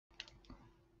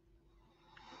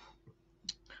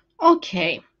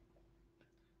Okay,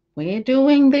 we're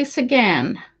doing this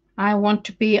again. I want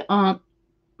to be on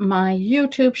my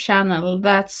YouTube channel,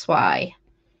 that's why.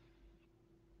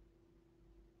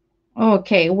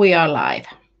 Okay, we are live.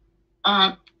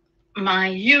 On my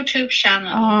YouTube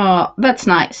channel. Oh, that's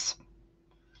nice.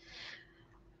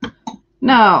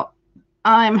 Now,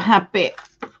 I'm happy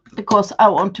because I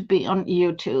want to be on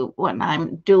YouTube when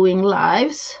I'm doing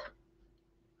lives.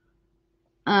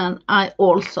 And I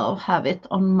also have it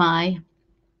on my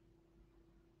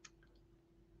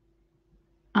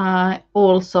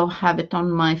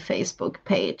Facebook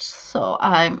page. So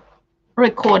I'm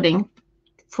recording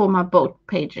for my both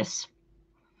pages.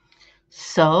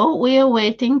 So we are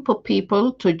waiting for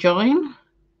people to join.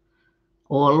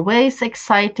 Always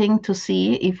exciting to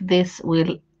see if this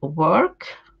will work.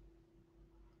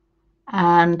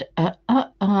 And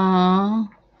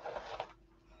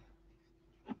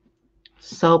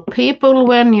so people,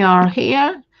 when you're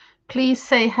here, please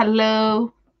say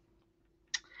hello.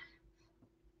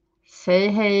 Säg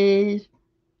hej.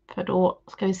 För då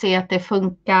ska vi se att det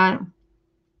funkar.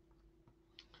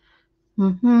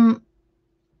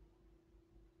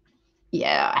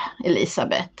 Yeah,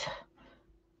 Elisabeth.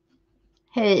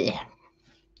 Hej.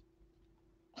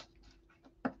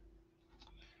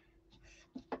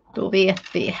 Då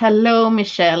vet vi. Hello,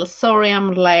 Michelle. Sorry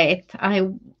I'm late.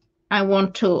 I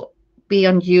want to be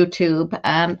on YouTube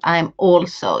and I'm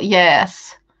also,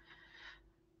 yes.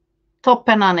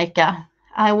 Toppen, Annika.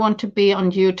 I want to be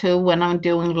on YouTube when I'm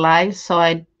doing live so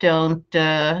I don't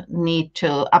need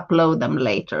to upload them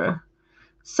later.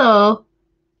 So,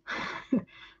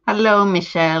 hello,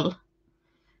 Michelle.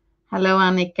 Hello,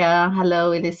 Annika.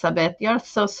 Hello, Elisabeth. You're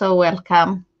so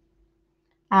welcome.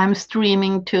 I'm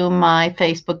streaming to my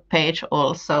Facebook page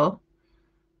also,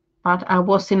 but I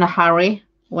was in a hurry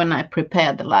when I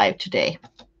prepared the live today.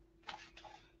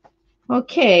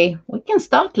 Okay, we can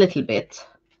start a little bit.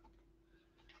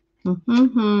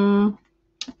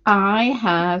 I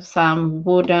have some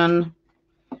wooden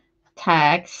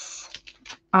tags.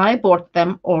 I bought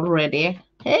them already.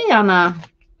 Hey, Anna.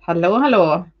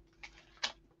 Hello.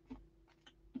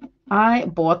 I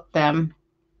bought them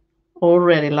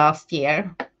already last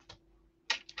year.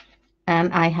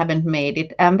 And I haven't made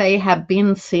it. And they have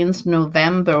been since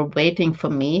November waiting for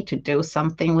me to do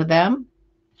something with them.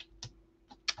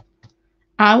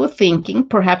 I was thinking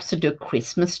perhaps to do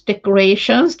Christmas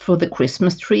decorations for the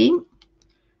Christmas tree.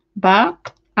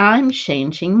 But I'm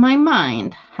changing my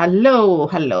mind.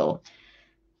 Hello,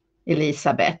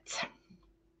 Elisabeth.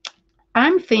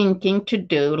 I'm thinking to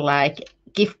do like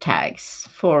gift tags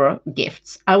for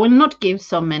gifts. I will not give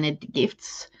so many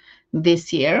gifts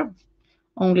this year.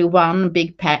 Only one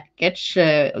big package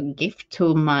gift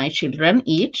to my children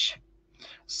each.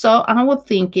 So I was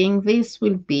thinking this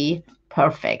will be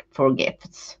perfect for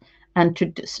gifts and to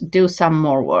do some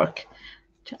more work.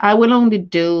 I will only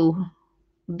do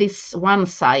this one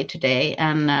side today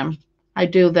and I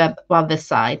do the other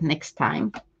side next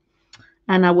time.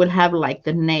 And I will have like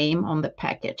the name on the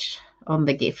package, on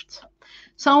the gift.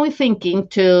 So we're thinking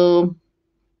to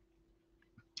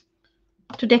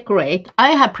decorate.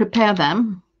 I have prepared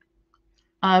them.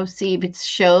 I'll see if it's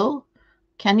show.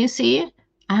 Can you see?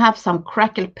 I have some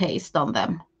crackle paste on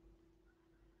them.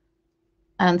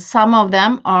 And some of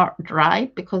them are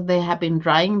dry because they have been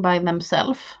drying by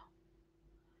themselves.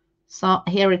 So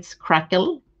here it's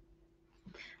crackle.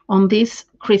 On this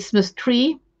Christmas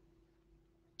tree,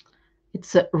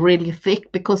 it's really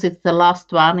thick because it's the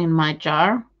last one in my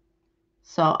jar.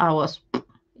 So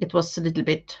it was a little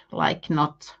bit like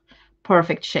not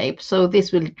perfect shape. So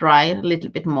this will dry a little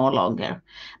bit more longer.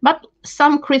 But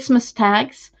some Christmas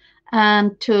tags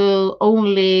and to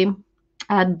only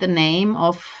add the name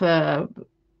of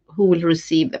who will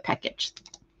receive the package.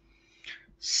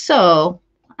 So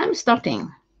I'm starting.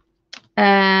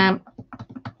 I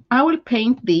will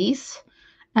paint these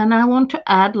and I want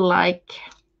to add like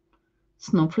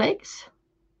snowflakes.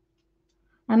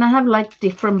 And I have like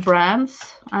different brands.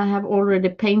 I have already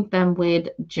painted them with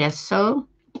gesso.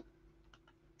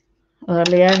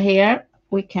 Earlier here,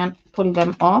 we can pull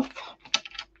them off.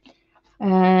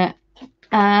 And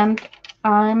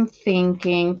I'm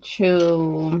thinking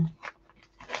to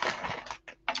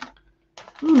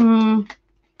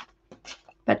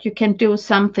that you can do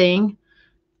something.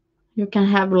 You can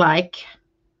have like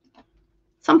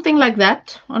something like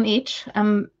that on each.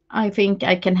 And I think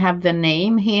I can have the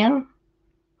name here,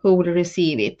 who will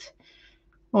receive it.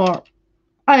 Or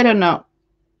I don't know,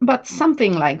 but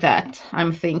something like that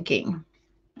I'm thinking.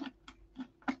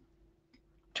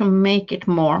 To make it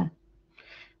more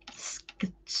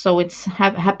so it's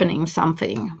happening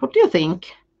something. What do you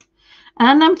think?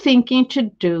 And I'm thinking to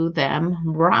do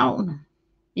them brown.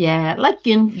 Yeah, like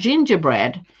in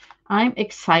gingerbread. I'm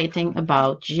exciting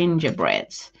about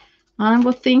gingerbreads. I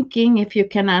was thinking if you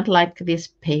can add like this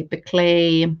paper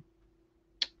clay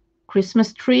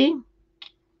Christmas tree.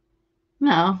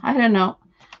 No, I don't know.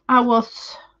 I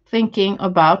was thinking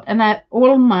about, and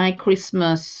all my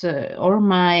Christmas, all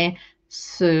my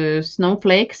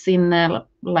snowflakes in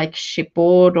like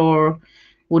chipboard or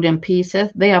wooden pieces,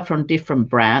 they are from different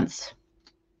brands,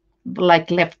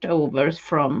 like leftovers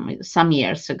from some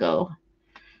years ago.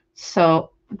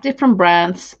 So different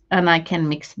brands, and I can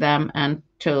mix them and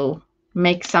to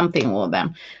make something with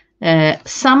them.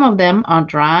 Some of them are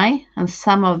dry and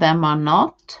some of them are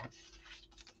not.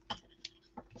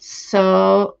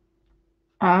 So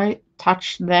I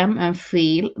touch them and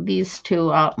feel these two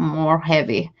are more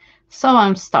heavy. So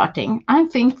I'm starting. I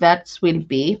think that will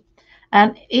be.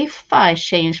 And if I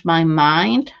change my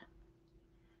mind,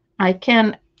 I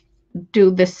can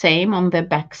do the same on the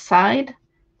back side.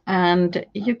 And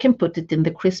you can put it in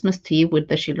the Christmas tree with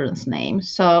the children's name.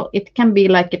 So it can be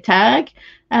like a tag.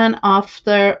 And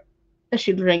after the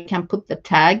children can put the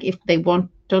tag if they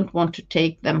don't want to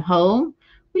take them home,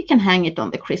 we can hang it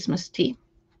on the Christmas tree.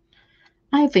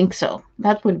 I think so.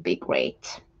 That would be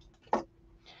great.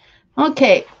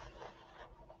 Okay,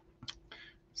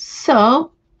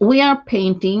 so we are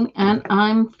painting, and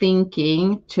I'm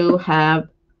thinking to have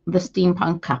the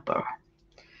steampunk copper,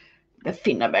 the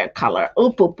Finnabair color.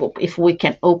 If we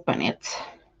can open it.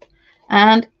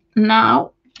 And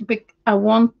now I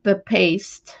want the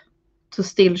paste to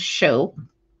still show,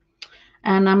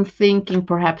 and I'm thinking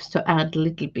perhaps to add a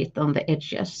little bit on the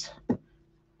edges.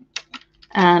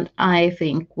 And I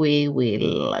think we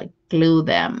will glue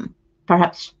them,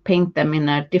 perhaps paint them in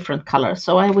a different color.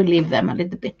 So I will leave them a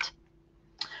little bit.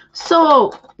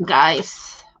 So,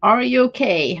 guys, are you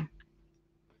okay?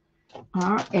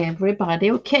 Are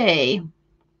everybody okay?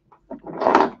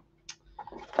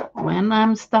 When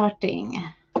I'm starting,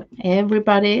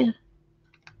 everybody,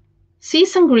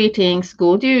 season greetings,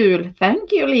 god jul.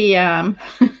 Thank you, Liam.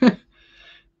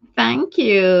 Thank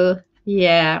you.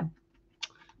 Yeah,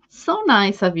 so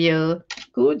nice of you.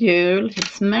 God jul.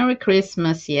 It's Merry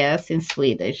Christmas, yes, in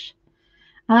Swedish.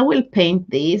 I will paint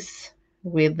these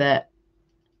with the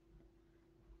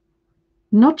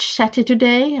not chatty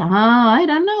today. I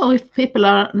don't know if people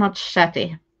are not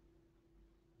chatty.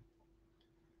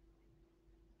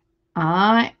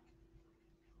 I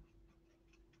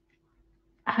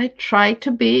try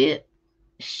to be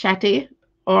chatty,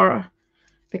 or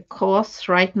because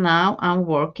right now I'm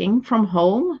working from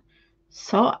home,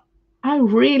 so I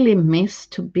really miss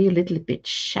to be a little bit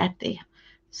chatty.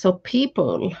 So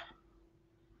people,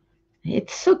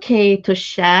 it's okay to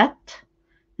chat,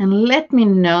 and let me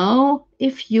know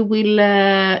if you will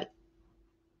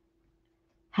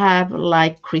have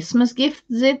like Christmas gifts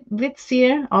this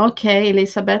year. Okay,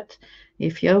 Elizabeth,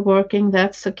 if you're working,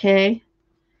 that's okay.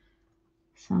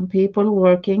 Some people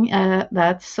working,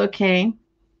 that's okay.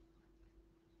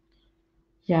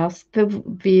 Just the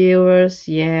viewers,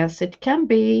 yes, it can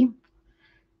be.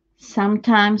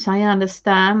 Sometimes I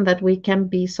understand that we can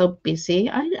be so busy.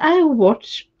 I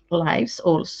watch lives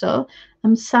also,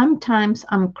 and sometimes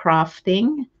I'm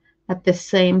crafting at the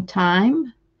same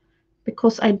time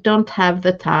because I don't have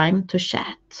the time to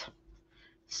chat.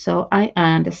 So I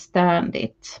understand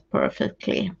it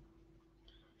perfectly.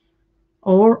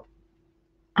 Or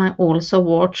I also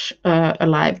watch a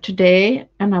live today,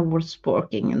 and I was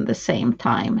working in the same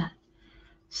time.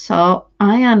 So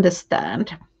I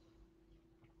understand.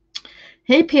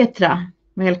 Hej Petra,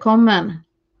 välkommen.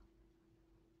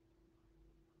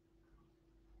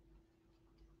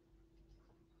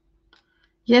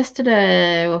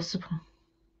 Yesterday was,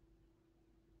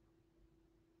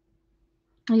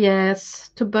 yes,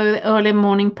 to the early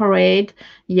morning parade.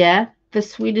 Yeah, the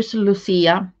Swedish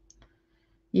Lucia.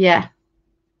 Yeah,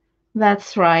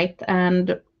 that's right.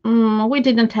 And we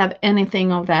didn't have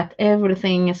anything of that.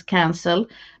 Everything is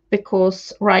canceled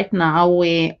because right now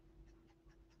we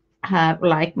have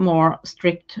like more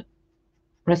strict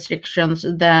restrictions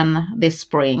than this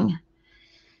spring.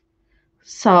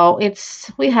 So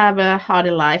we have a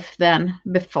harder life than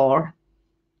before.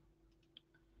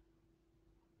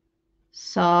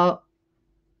 So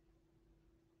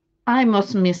I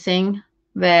was missing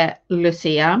the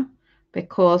Lucia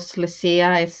because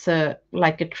Lucia is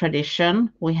like a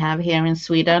tradition we have here in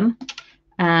Sweden,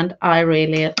 and I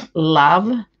really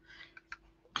love.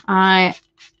 I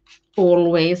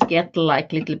always get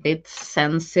like a little bit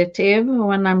sensitive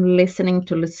when I'm listening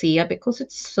to Lucia because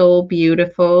it's so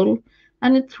beautiful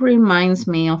and it reminds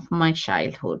me of my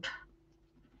childhood.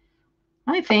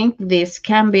 I think this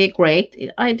can be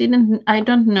great. I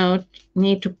don't know,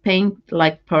 need to paint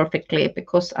like perfectly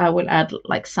because I will add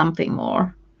like something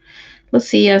more.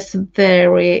 Lucia's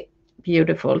very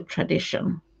beautiful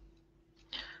tradition.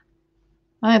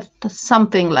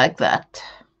 Something like that.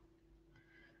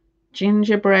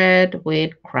 Gingerbread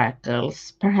with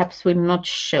crackles. Perhaps will not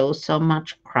show so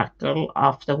much crackle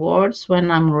afterwards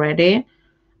when I'm ready,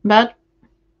 but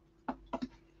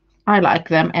I like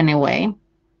them anyway.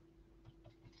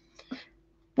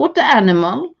 What the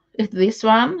animal is this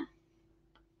one?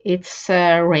 It's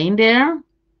a reindeer.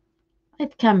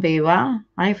 It can be, well,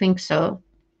 I think so.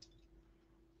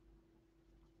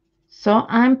 So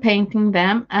I'm painting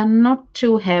them and not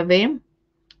too heavy.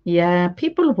 Yeah,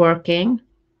 people working.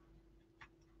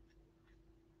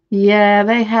 Yeah,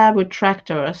 they have with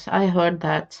tractors. I heard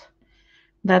that.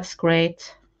 That's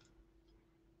great.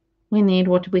 We need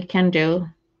what we can do.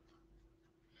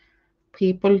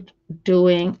 People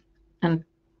doing and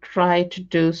try to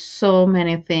do so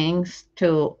many things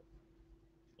to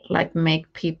like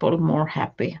make people more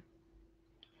happy.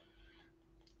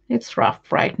 It's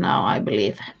rough right now, I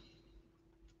believe.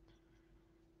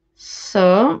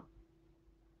 So,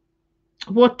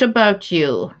 what about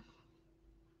you?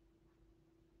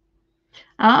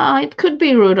 It could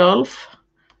be Rudolph.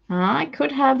 I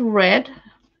could have red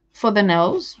for the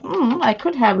nose. I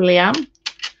could have Liam.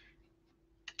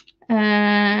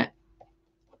 Uh,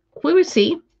 we will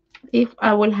see if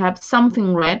I will have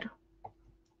something red.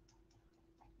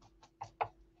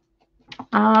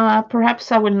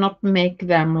 Perhaps I will not make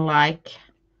them like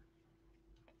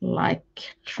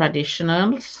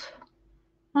traditionals.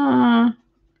 I'm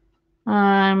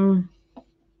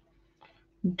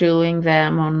doing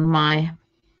them on my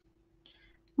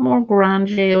more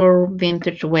grungy or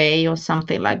vintage way or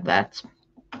something like that.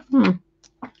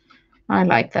 I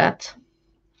like that.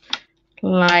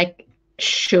 Like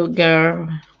sugar,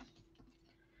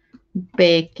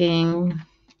 baking,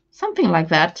 something like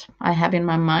that I have in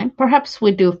my mind. Perhaps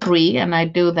we do 3 and I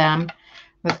do them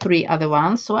the 3 other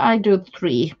ones. So I do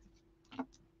 3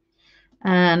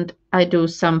 and I do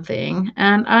something.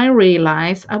 And I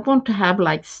realize I want to have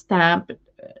like stamp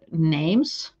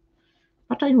names,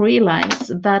 but I realize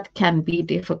that can be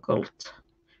difficult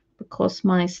because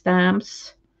my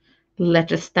stamps,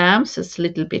 letter stamps, is a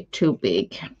little bit too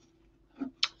big.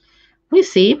 We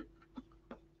see.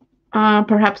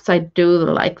 Perhaps I do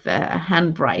like the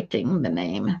handwriting, the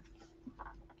name.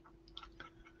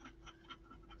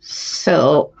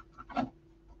 So,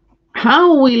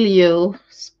 how will you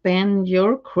spend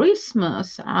your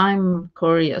Christmas? I'm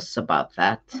curious about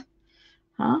that.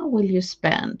 How will you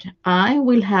spend? I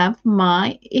will have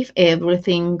my, if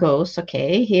everything goes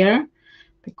okay here,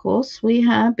 because we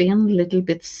have been a little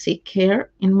bit sick here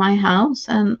in my house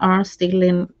and are still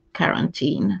in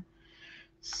quarantine.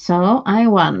 So I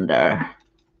wonder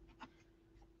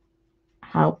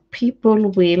how people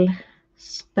will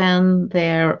spend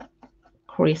their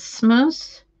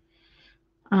Christmas.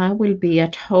 I will be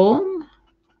at home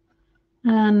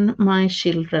and my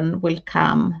children will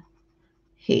come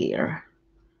here.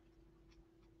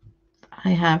 I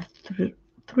have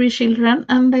 3 children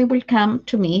and they will come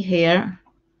to me here.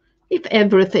 If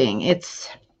everything,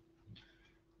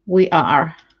 we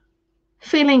are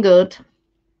feeling good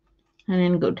and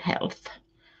in good health.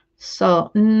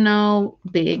 So no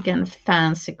big and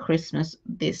fancy Christmas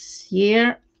this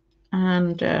year.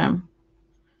 And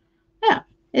yeah,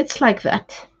 it's like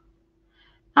that.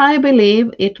 I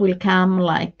believe it will come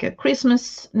like a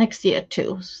Christmas next year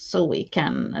too, so we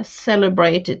can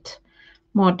celebrate it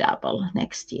more double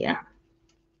next year.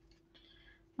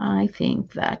 I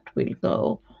think that will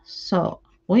go. So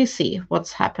we see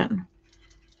what's happened.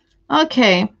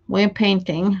 Okay, we're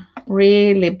painting.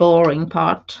 Really boring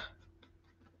part.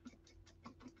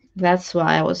 That's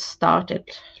why I was started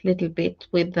a little bit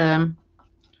with the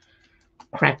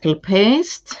crackle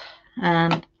paste,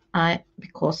 and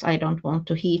because I don't want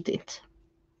to heat it.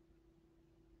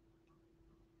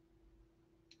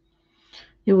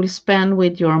 You will spend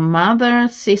with your mother,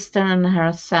 sister, and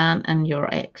her son, and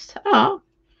your ex. Oh,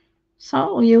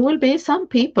 so you will be some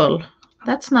people.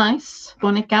 That's nice,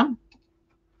 Monica.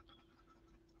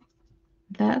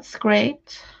 That's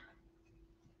great.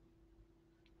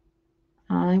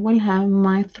 I will have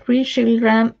my 3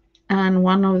 children and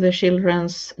one of the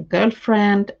children's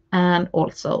girlfriend and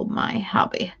also my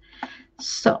hubby.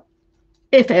 So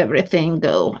if everything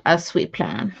go as we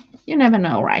plan, you never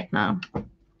know right now.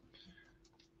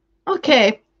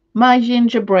 Okay, my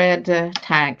gingerbread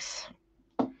tags,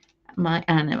 my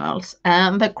animals,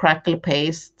 and the crackle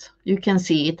paste. You can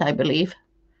see it, I believe.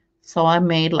 So I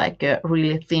made like a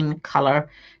really thin color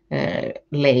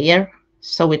layer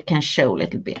so it can show a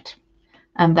little bit.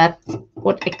 And that's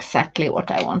exactly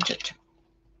what I wanted.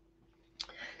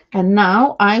 And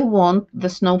now I want the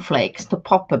snowflakes to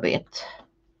pop a bit.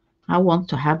 I want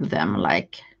to have them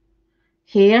like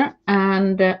here,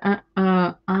 and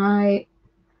I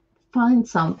find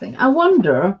something. I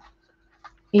wonder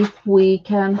if we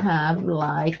can have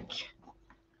like,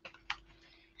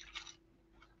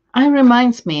 it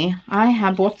reminds me, I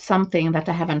have bought something that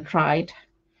I haven't tried.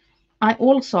 I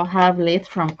also have lit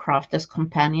from Crafter's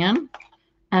Companion,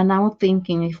 and I was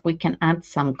thinking if we can add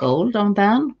some gold on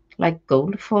them, like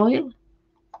gold foil.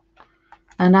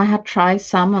 And I had tried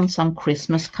some on some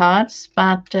Christmas cards,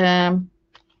 but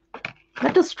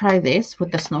let us try this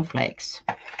with the snowflakes.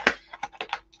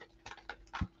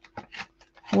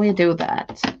 We do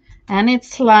that. And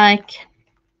it's like,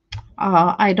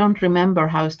 I don't remember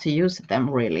how to use them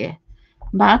really.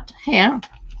 But here,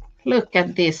 look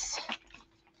at this.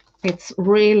 It's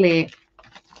really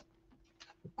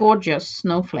gorgeous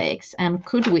snowflakes. And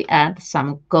could we add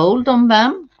some gold on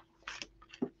them?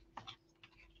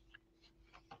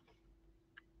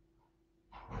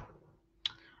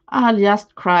 I'll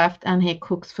just craft and he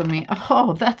cooks for me.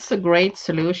 Oh, that's a great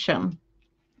solution.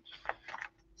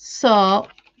 So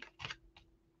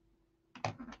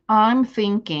I'm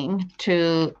thinking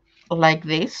to like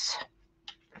this,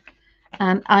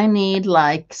 and I need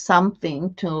like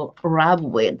something to rub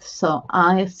with. So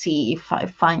I see if I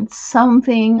find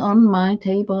something on my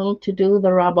table to do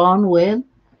the rub on with.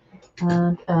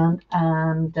 And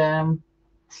can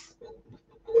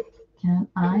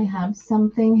I have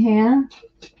something here?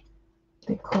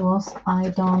 Because I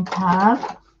don't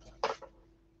have.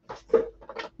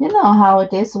 You know how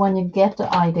it is when you get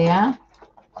the idea.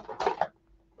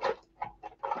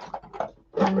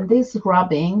 And this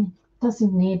rubbing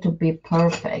doesn't need to be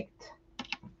perfect.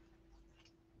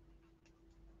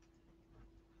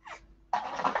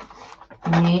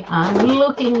 I'm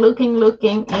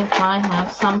looking if I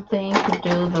have something to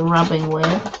do the rubbing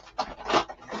with.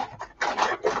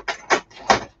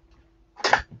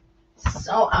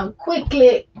 So I'm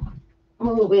quickly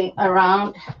moving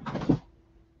around.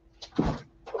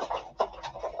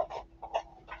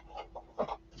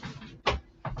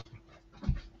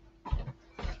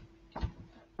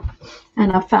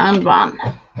 And I found one.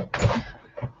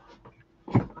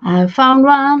 I found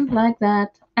one like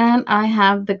that. And I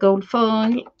have the gold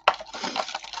foil.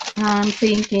 I'm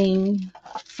thinking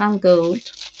some gold.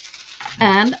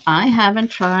 And I haven't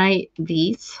tried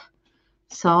these,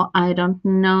 so I don't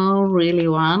know really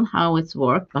how it's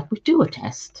worked, but we do a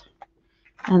test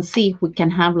and see if we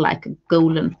can have like a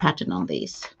golden pattern on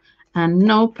these. And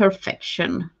no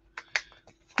perfection.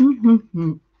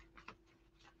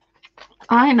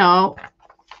 I know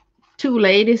two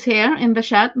ladies here in the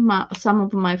chat, some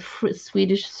of my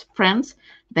Swedish friends,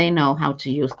 they know how to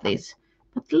use this.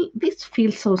 But this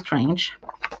feels so strange.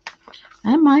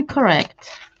 Am I correct?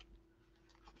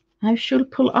 I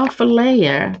should pull off a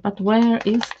layer, but where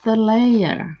is the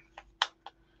layer?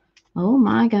 Oh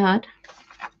my God.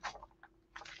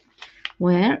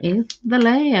 Where is the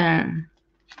layer?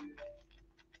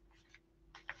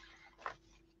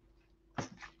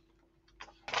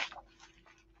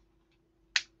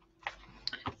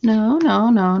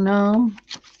 No.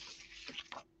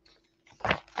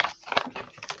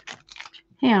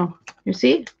 Here, you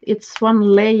see, it's one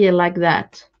layer like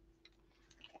that.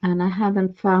 And I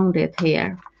haven't found it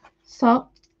here. So,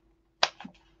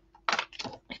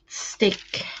 let's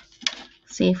stick.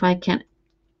 See if I can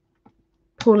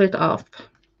pull it off.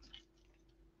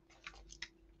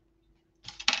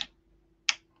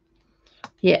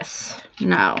 Yes,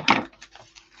 now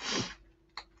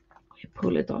we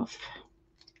pull it off.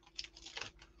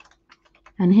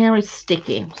 And here it's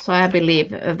sticky, so I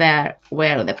believe there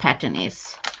where the pattern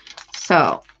is.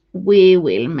 So we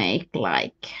will make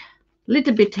like a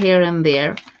little bit here and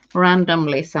there,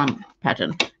 randomly some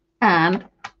pattern. And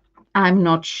I'm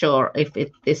not sure if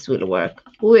this will work.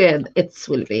 With it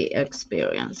will be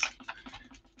experience.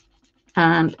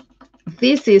 And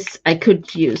this is, I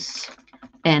could use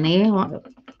any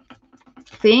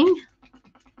thing.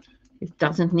 It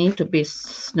doesn't need to be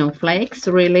snowflakes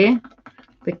really,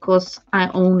 because I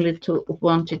only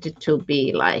wanted it to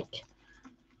be like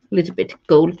a little bit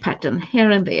gold pattern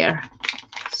here and there.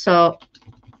 So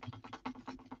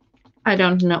I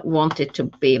don't want it to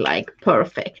be like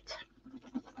perfect.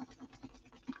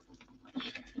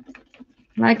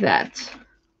 Like that.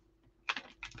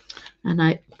 And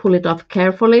I pull it off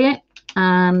carefully.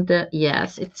 And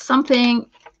yes, it's something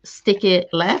sticky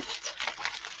left.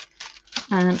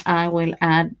 And I will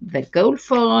add the gold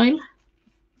foil.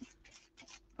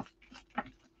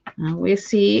 And we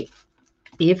see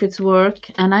if it's work.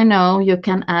 And I know you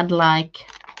can add like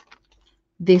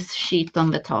this sheet on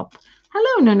the top.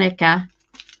 Hello, Nuneka.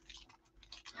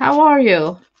 How are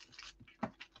you?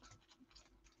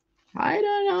 I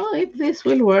don't know if this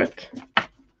will work.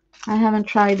 I haven't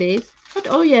tried this. But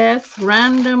oh yes,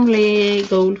 randomly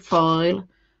gold foil.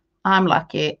 I'm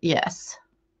lucky. Yes.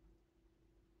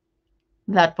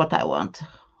 That's what I want.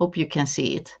 Hope you can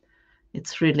see it.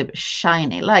 It's really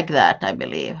shiny like that, I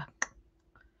believe.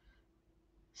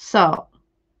 So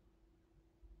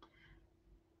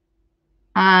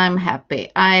I'm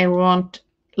happy. I want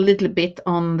a little bit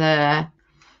on the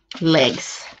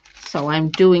legs. So I'm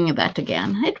doing that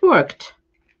again. It worked.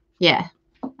 Yeah.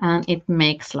 And it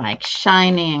makes like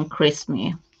shiny and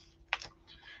crispy.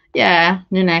 Yeah,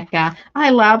 Nuneka. I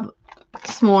love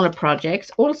smaller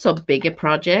projects, also bigger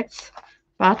projects,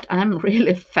 but I'm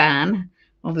really a fan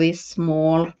of these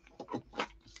small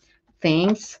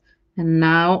things. And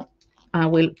now I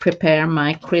will prepare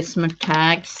my Christmas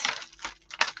tags.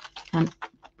 And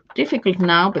difficult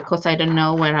now because I don't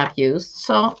know where I've used.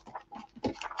 So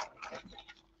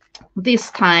this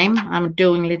time I'm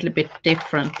doing a little bit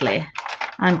differently.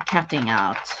 I'm cutting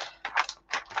out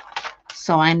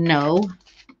so I know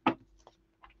a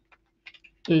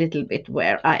little bit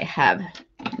where I have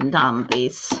done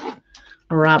this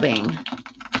rubbing.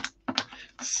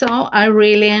 So I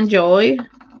really enjoy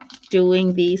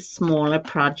doing these smaller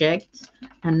projects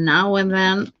and now and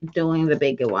then doing the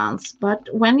bigger ones. But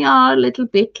when you are a little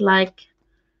bit like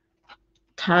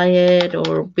tired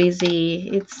or busy,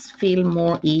 it's feel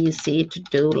more easy to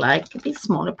do like these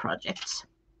smaller projects.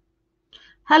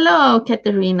 Hello,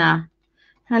 Katerina.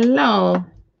 Hello.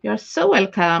 You're so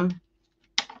welcome.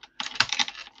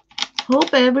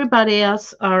 Hope everybody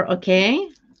else are okay.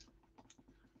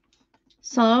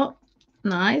 So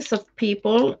nice of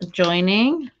people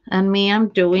joining. And me, I'm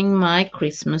doing my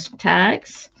Christmas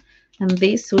tags. And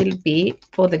this will be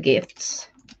for the gifts.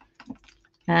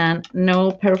 And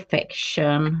no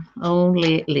perfection,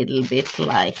 only a little bit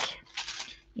like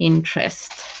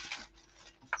interest.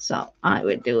 So I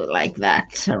will do it like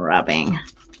that, rubbing.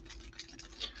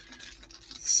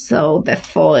 So the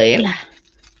foil.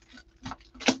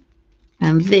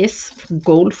 And this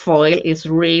gold foil is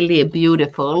really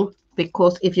beautiful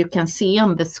because if you can see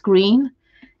on the screen,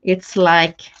 it's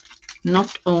like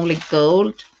not only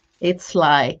gold, it's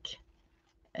like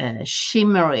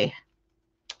shimmery.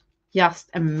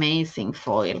 Just amazing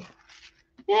foil.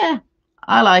 Yeah,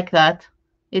 I like that.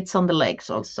 It's on the legs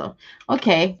also.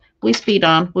 Okay, we speed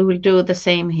on. We will do the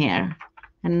same here.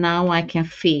 And now I can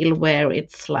feel where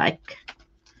it's like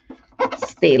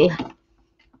still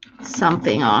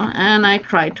something on. And I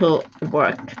try to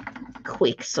work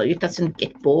quick so it doesn't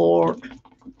get bored.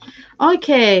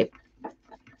 Okay.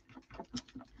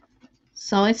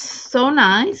 So it's so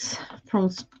nice from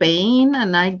Spain.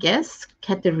 And I guess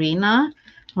Katerina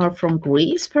or from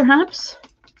Greece perhaps.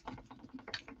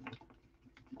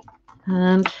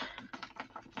 And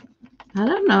I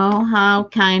don't know how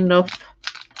kind of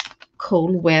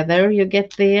cold weather you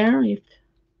get there.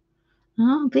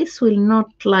 Oh, this will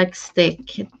not like stick.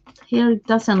 Here it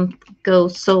doesn't go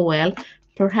so well.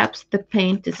 Perhaps the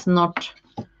paint is not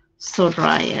so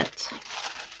dry yet.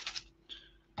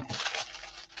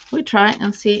 We try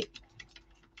and see.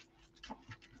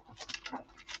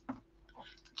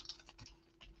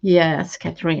 Yes,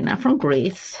 Katerina from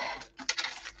Greece.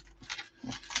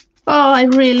 Oh, I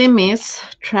really miss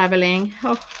traveling.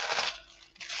 Oh,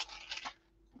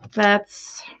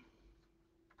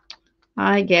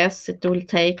 I guess it will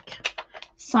take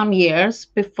some years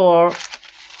before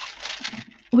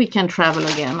we can travel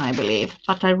again, I believe.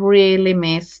 But I really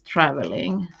miss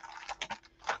traveling.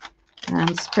 And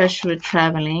especially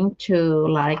traveling to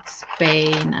like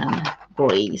Spain and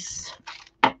Greece.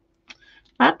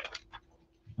 But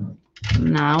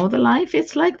now the life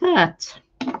is like that.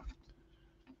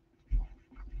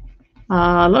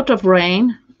 A lot of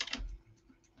rain.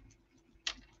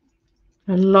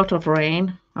 A lot of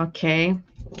rain. Okay.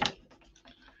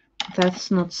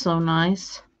 That's not so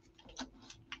nice.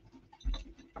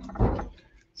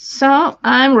 So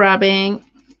I'm rubbing.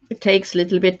 It takes a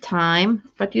little bit time,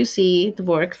 but you see it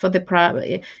works for the problem.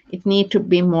 It needs to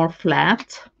be more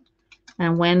flat.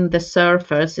 And when the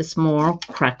surface is more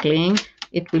crackling,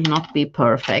 it will not be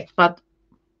perfect. But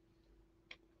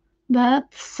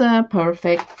that's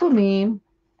perfect for me.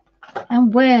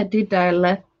 And where did I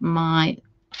let my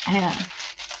hair?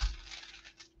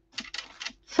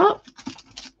 So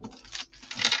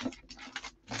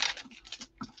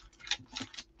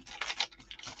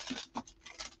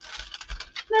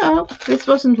no, this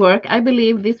wasn't work. I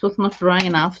believe this was not dry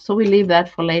enough, so we leave that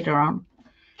for later on.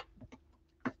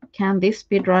 can this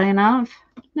be dry enough?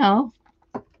 No,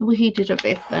 we heat it a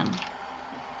bit then.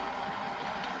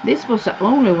 This was the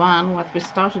only one what we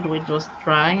started with was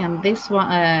dry, and this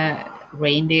one,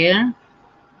 reindeer,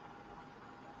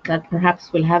 that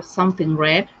perhaps will have something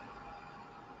red.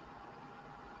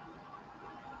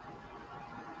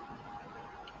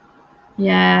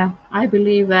 Yeah, I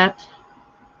believe that.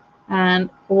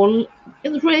 And all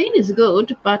the rain is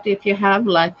good, but if you have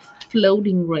like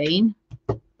floating rain,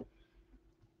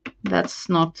 that's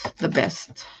not the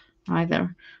best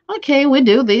either. Okay, we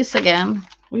do this again.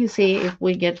 We'll see if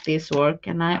we get this work,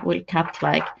 and I will cut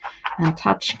like and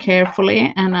touch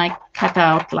carefully, and I cut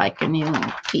out like a new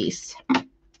piece.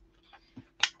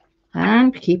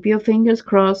 And keep your fingers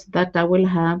crossed that I will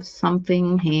have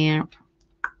something here.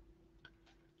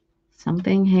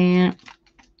 Something here.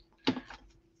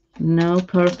 No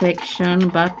perfection,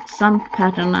 but some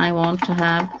pattern I want to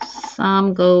have.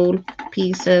 Some gold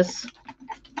pieces.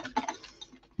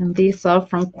 And these are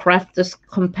from Crafter's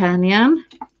Companion.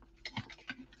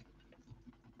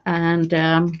 And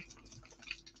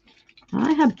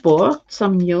I have bought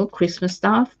some new Christmas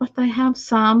stuff, but I have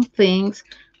some things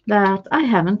that I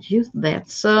haven't used yet.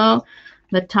 So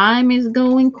the time is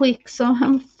going quick. So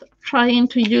I'm trying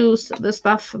to use the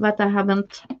stuff that I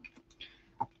haven't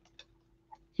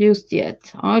used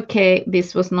yet. Okay,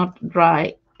 this was not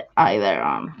dry either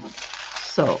on.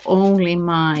 So only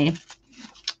my,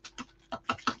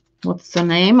 what's the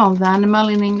name of the animal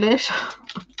in English?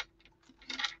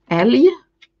 Elg?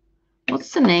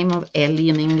 What's the name of elg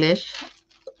in English?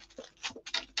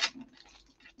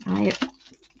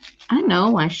 I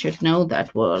know I should know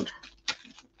that word.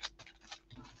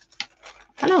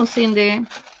 Hello, Cindy.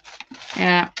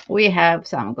 Yeah, we have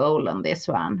some gold on this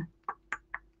one.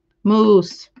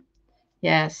 Moose.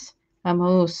 Yes, a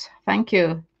moose. Thank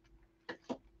you.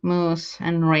 Moose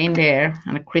and reindeer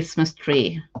and a Christmas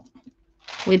tree.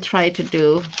 We try to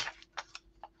do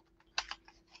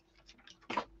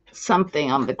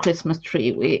something on the Christmas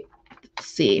tree. We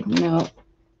see. No.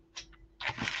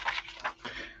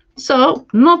 So,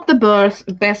 not the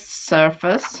best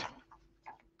surface.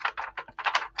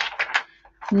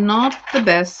 Not the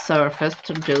best surface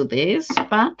to do this,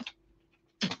 but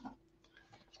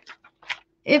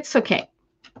it's okay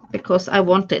because I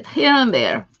want it here and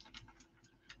there.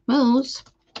 Moose,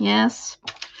 yes.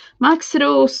 Max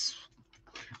Ros,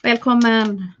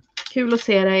 välkommen. Kul att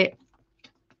se dig.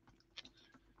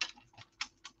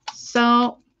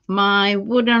 So, my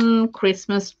wooden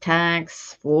Christmas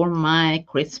tags for my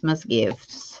Christmas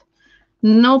gifts.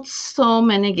 Not so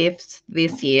many gifts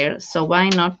this year, so why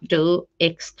not do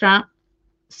extra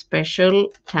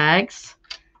special tags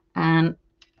and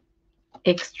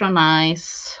extra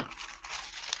nice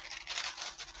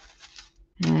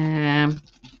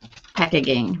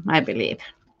packaging, I believe.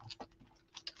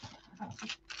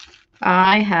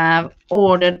 I have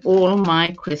ordered all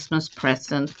my Christmas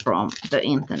presents from the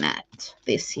internet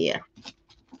this year.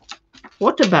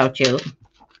 What about you?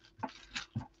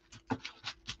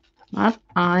 But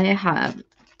I have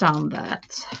done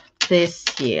that this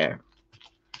year.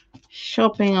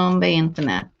 Shopping on the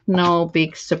internet. No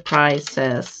big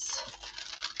surprises.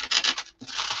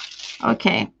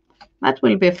 Okay, that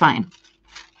will be fine.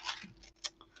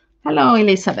 Hello,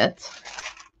 Elizabeth.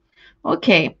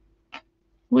 Okay,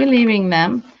 we're leaving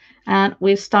them and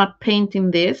we start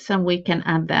painting this, and we can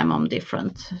add them on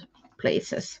different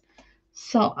places.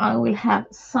 So I will have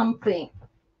something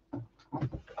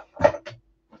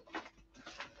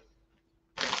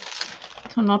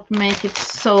to not make it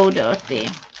so dirty.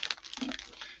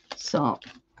 So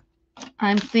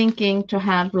I'm thinking to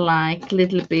have like a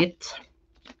little bit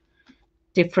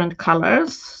different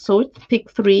colors. So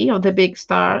pick 3 of the big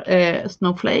star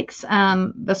snowflakes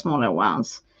and the smaller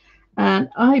ones. And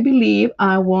I believe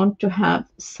I want to have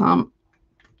some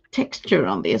texture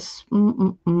on this.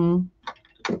 Well,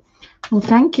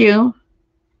 thank you.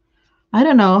 I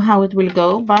don't know how it will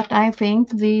go, but I think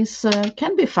these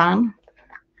can be fun.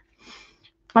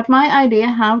 But my idea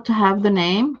how to have the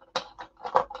name.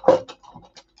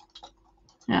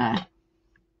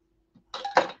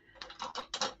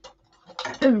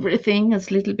 Everything is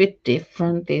a little bit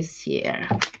different this year.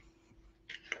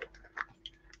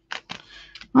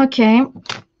 Okay.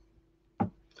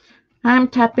 I'm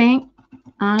tapping.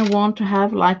 I want to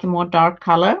have like a more dark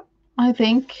color. I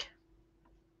think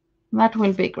that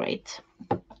will be great.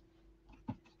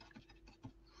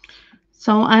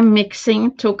 So I'm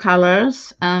mixing 2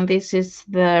 colors, and this is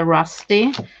the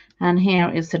rusty, and here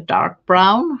is the dark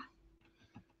brown,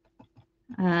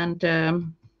 and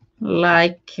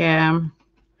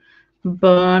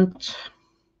burnt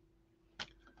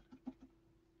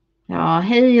Ja,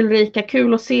 hej Ulrika,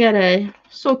 kul att se dig.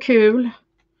 Så kul.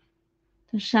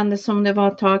 Det kändes som det var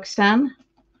ett tag sedan.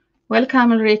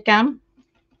 Welcome Ulrika.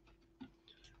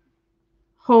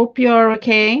 Hope you're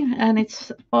okay and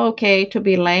it's okay to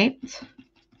be late.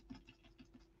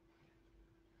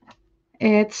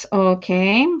 It's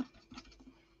okay.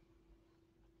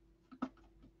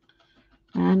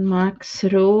 And Max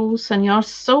Rose, and you're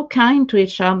so kind to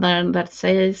each other that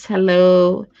says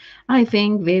hello. I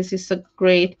think this is a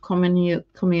great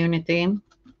community.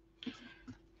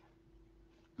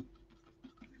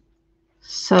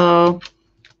 So,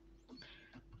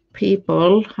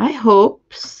 people, I hope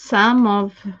some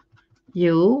of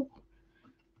you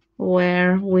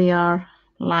where we are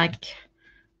like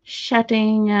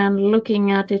chatting and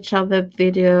looking at each other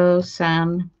videos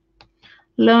and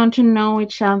learn to know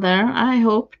each other. I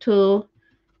hope to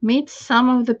meet some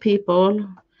of the people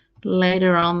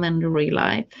later on in the real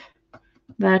life.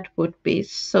 That would be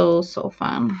so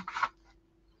fun.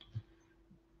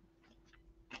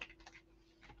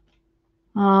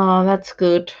 Oh, that's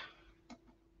good.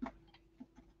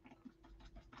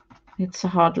 It's a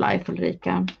hard life,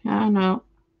 Ulrika. I know.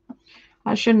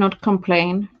 I should not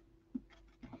complain.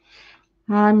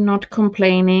 I'm not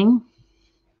complaining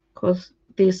because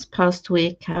this past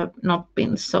week have not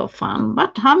been so fun,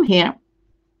 but I'm here.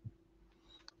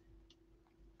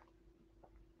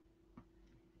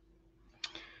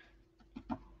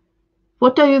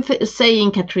 What are you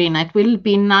saying, Katrina? It will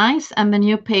be nice and the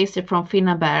new pastry from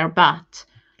Finnabair, but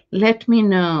let me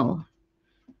know.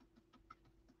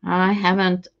 I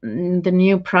haven't the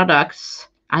new products.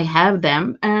 I have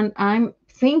them, and I'm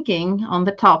thinking on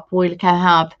the top we can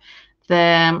have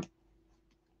the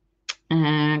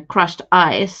crushed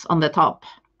ice on the top.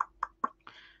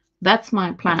 That's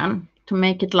my plan, to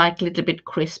make it like a little bit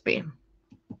crispy.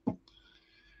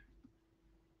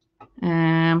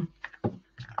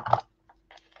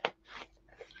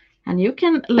 And you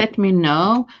can let me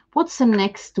know what's the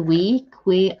next week.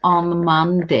 We on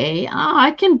Monday.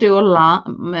 I can do a lot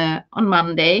on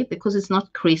Monday because it's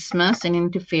not Christmas and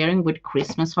interfering with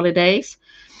Christmas holidays.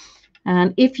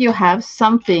 And if you have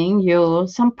something,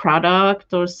 some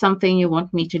product or something you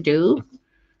want me to do,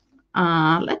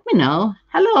 let me know.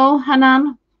 Hello,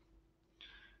 Hanan.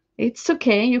 It's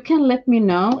okay. You can let me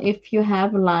know if you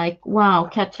have like, wow,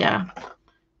 Katja,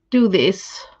 do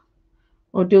this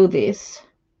or do this.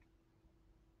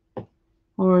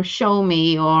 Or show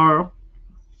me or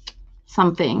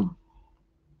something.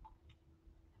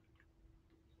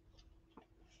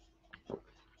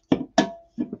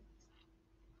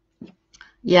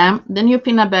 Yeah, the new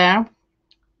Finnabair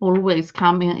always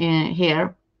coming in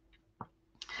here,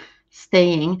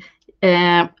 staying.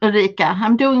 Ulrika,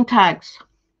 I'm doing tags.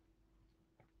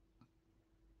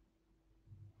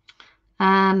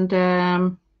 And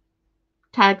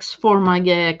tags for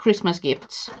my Christmas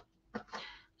gifts.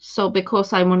 So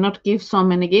because I will not give so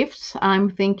many gifts,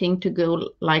 I'm thinking to go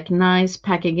like nice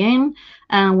packaging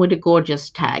and with the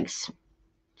gorgeous tags.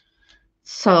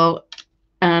 So,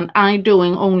 and I'm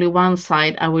doing only one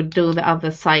side. I will do the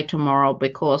other side tomorrow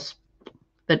because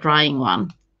the drying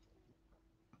one.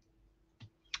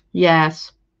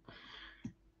 Yes.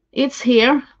 It's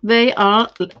here. They are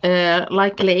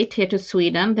like late here to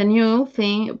Sweden. The new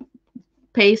thing,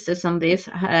 pastes on this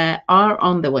are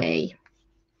on the way.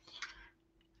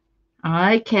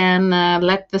 I can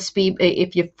let the speed,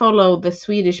 if you follow the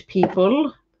Swedish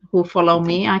people who follow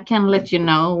me, I can let you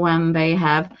know when they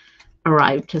have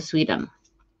arrived to Sweden.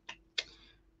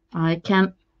 I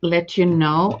can let you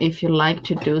know if you like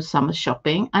to do some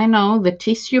shopping. I know the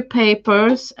tissue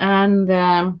papers and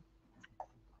the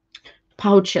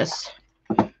pouches,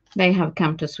 they have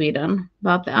come to Sweden,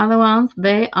 but the other ones,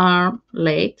 they are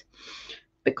late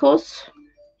because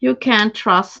you can't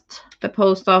trust the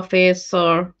post office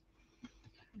or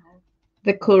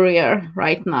the courier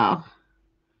right now.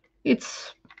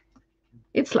 It's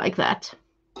like that.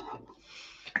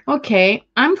 Okay,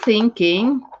 I'm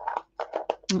thinking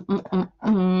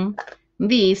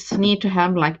these need to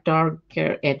have like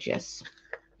darker edges.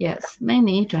 Yes, they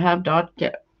need to have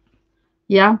darker.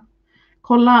 Yeah,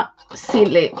 kolla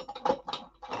silly.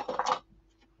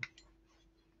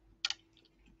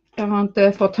 Jag har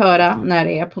inte fått höra när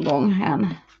det är på gång än.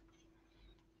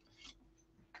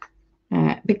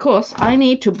 Because I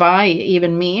need to buy,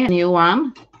 even me, a new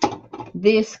one.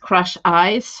 This crushed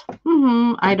ice.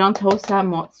 I don't have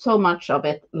so much of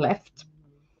it left.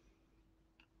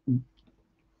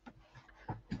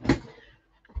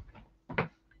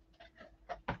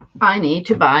 I need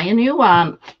to buy a new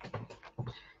one.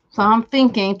 So I'm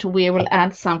thinking we will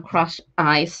add some crushed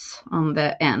ice on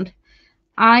the end.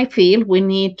 I feel we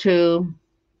need to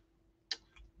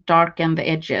darken the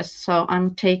edges. So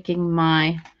I'm taking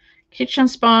my kitchen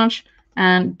sponge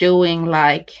and doing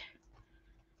like,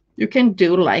 you can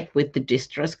do like with the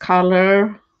distress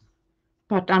color,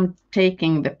 but I'm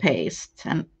taking the paste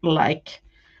and like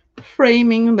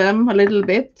framing them a little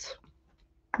bit,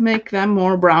 make them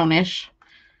more brownish.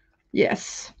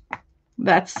 Yes,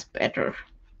 that's better.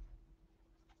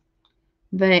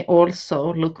 They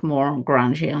also look more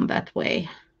grungy on that way.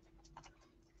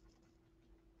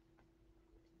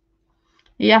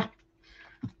 Yeah,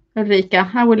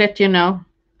 Ulrika, I will let you know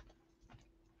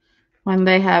when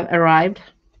they have arrived.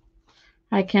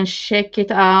 I can check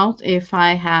it out if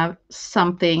I have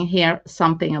something here,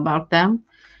 something about them,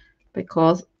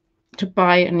 because to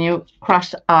buy a new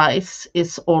crushed ice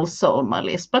is also on my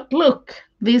list. But look,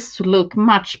 this look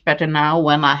much better now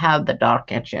when I have the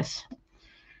dark edges.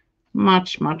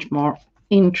 Much more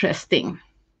interesting.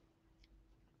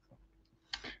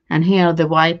 And here the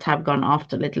white have gone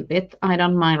off a little bit. I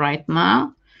don't mind right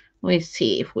now. We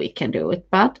see if we can do it,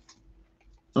 but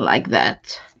like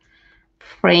that,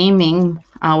 framing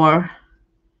our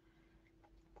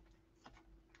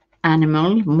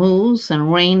animal, moose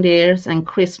and reindeers and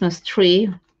Christmas tree,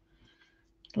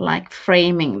 like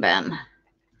framing them.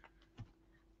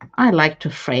 I like to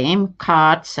frame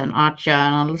cards and art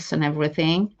journals and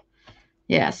everything.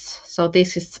 Yes, so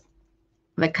this is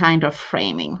the kind of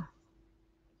framing.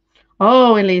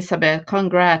 Oh, Elizabeth,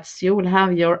 congrats. You will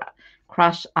have your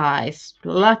crushed ice.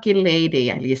 Lucky lady,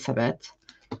 Elizabeth.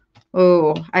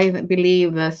 Oh, I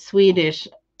believe the Swedish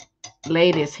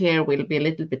ladies here will be a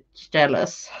little bit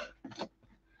jealous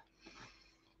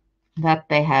that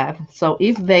they have. So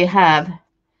if they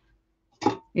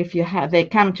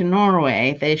come to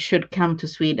Norway, they should come to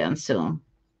Sweden soon.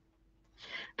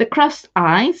 The crushed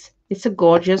ice is a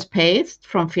gorgeous paste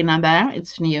from Finnabair.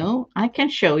 It's new. I can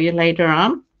show you later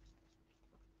on.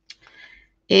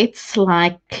 It's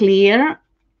like clear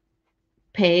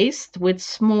paste with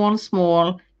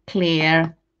small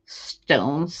clear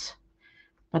stones,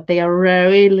 but they are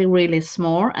really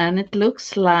small, and it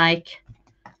looks like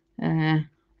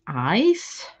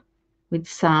ice with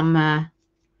some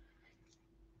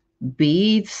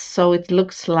beads, so it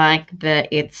looks like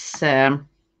it's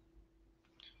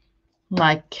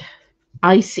like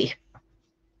icy.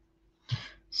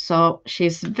 So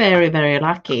she's very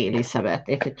lucky, Elizabeth,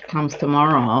 if it comes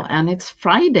tomorrow. And it's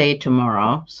Friday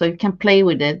tomorrow, so you can play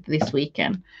with it this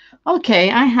weekend.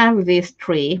 Okay, I have this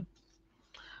tree.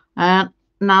 And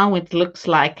now it looks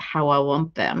like how I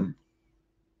want them.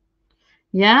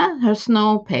 Yeah, her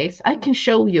snow paste. I can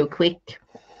show you quick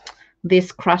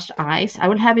this crushed ice. I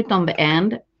will have it on the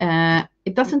end.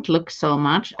 It doesn't look so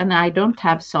much, and I don't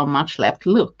have so much left.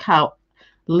 Look how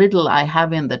little I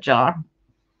have in the jar.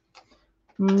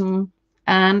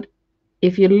 And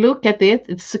if you look at it,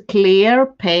 it's a clear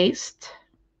paste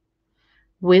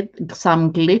with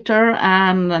some glitter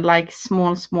and like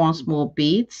small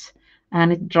beads,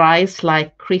 and it dries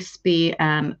like crispy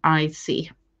and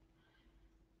icy.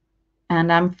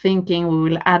 And I'm thinking we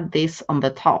will add this on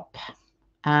the top,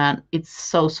 and it's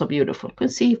so beautiful.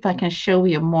 Let's see if I can show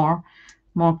you more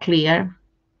clear.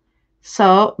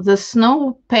 So the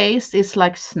snow paste is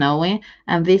like snowy,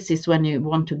 and this is when you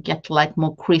want to get like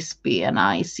more crispy and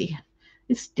icy.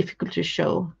 It's difficult to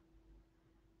show.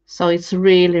 So it's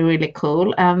really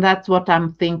cool, and that's what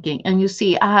I'm thinking. And you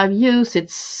see, I have used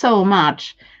it so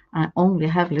much. I only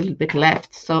have a little bit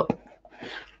left, so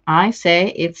I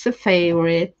say it's a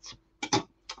favorite.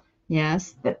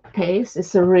 Yes, the paste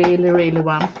is a really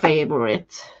one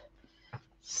favorite.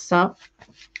 So,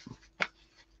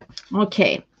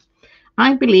 okay.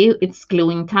 I believe it's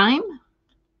gluing time.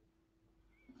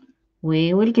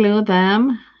 We will glue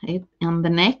them on the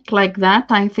neck like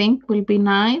that. I think will be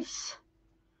nice.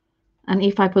 And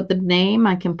if I put the name,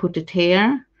 I can put it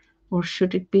here. Or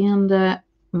should it be in the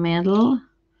middle?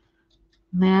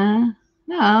 There.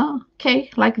 No. Okay,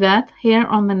 like that. Here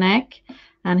on the neck.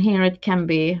 And here it can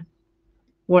be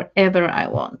wherever I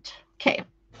want. Okay,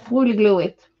 we'll glue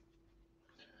it.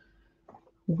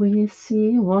 We'll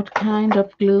see what kind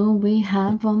of glue we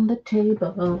have on the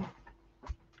table.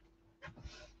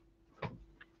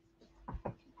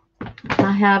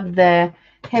 I have the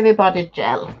heavy body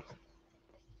gel.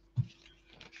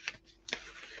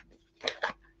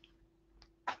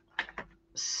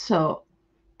 So,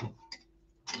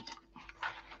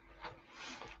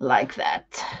 like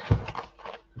that.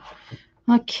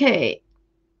 Okay.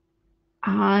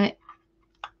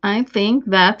 I think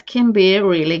that can be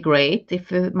really great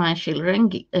if my children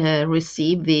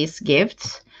receive these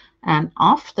gifts, and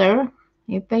after,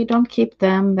 if they don't keep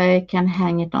them, they can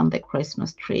hang it on the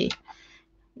Christmas tree.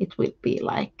 it will be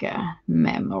like a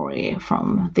memory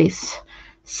from this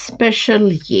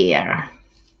special year.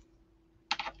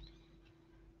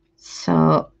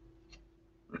 So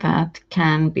that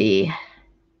can be.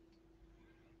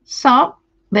 So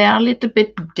they are a little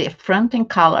bit different in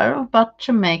color, but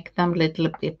to make them a little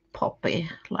bit poppy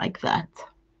like that.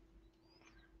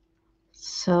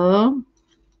 So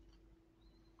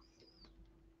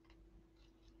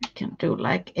you can do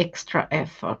like extra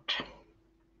effort.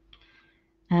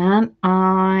 And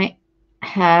I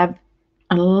have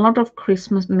a lot of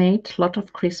Christmas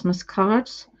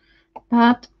cards,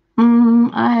 but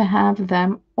I have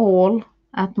them all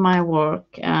at my work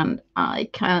and I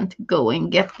can't go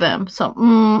and get them. So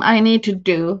I need to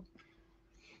do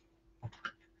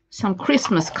some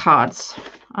Christmas cards.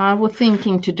 I was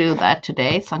thinking to do that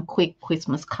today, some quick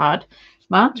Christmas card,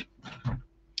 but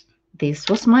this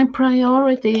was my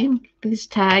priority, these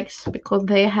tags, because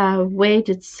they have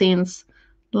waited since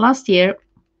last year.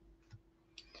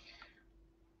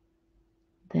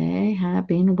 They have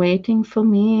been waiting for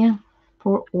me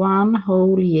for 1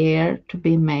 whole year to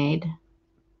be made.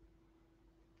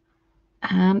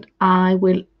 And I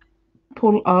will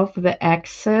pull off the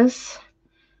excess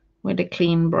with a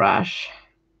clean brush.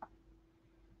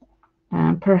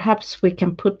 And perhaps we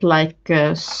can put like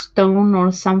a stone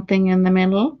or something in the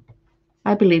middle.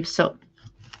 I believe so.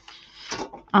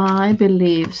 I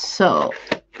believe so.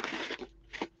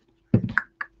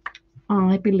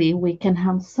 I believe we can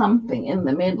have something in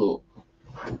the middle.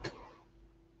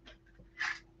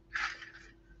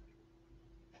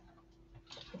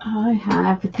 I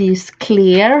have these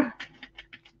clear.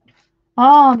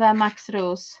 Oh, the Max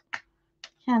Rose.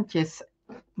 Can't you,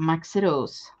 Max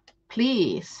Rose,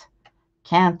 please,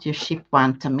 can't you ship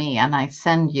one to me and I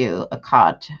send you a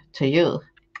card to you?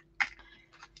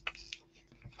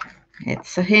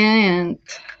 It's a hint.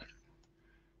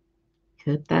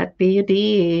 Could that be a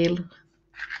deal?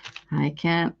 I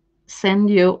can send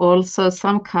you also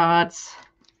some cards.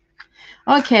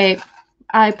 Okay,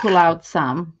 I pull out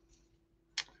some.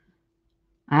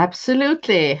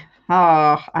 Absolutely.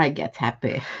 Oh, I get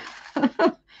happy.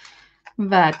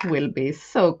 That will be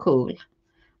so cool.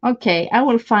 Okay, I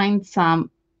will find some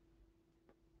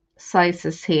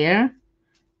sizes here.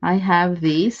 I have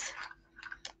these.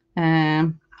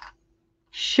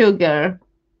 Sugar.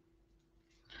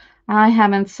 I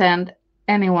haven't sent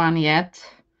anyone yet,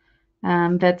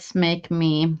 and that's make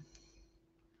me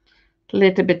a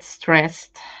little bit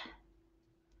stressed.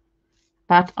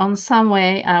 But on some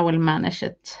way I will manage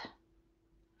it.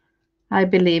 I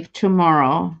believe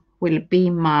tomorrow will be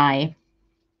my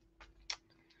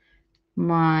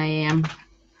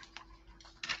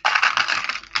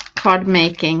card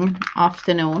making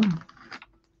afternoon.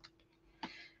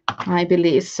 I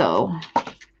believe so.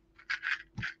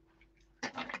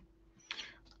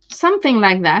 Something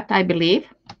like that, I believe.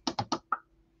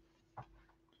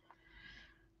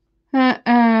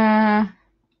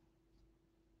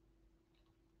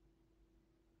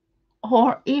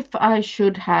 Or if I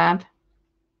should have,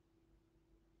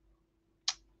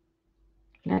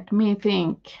 let me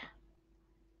think.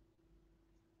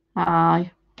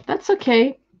 That's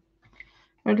okay,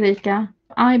 Ulrika.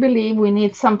 I believe we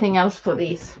need something else for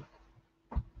these.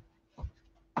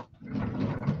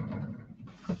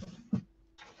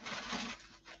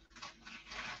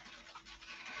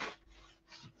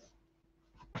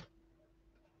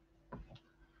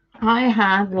 I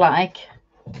have like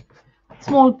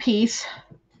small piece.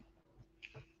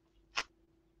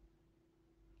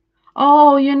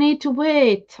 Oh, you need to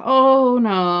wait. Oh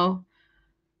no.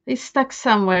 It's stuck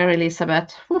somewhere,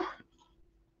 Elizabeth. Whew.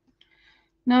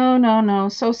 No, no, no.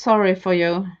 So sorry for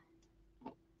you.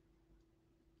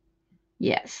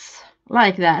 Yes,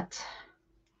 like that.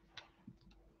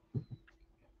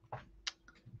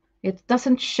 It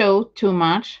doesn't show too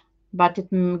much, but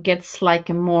it gets like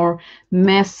a more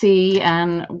messy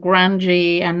and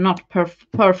grungy and not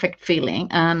perfect feeling.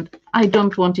 And I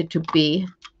don't want it to be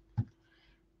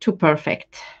too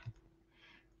perfect.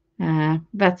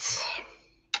 That's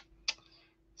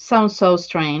sounds so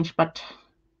strange, but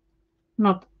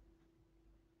not.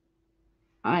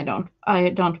 I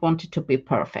don't want it to be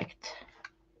perfect.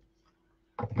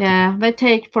 Yeah, they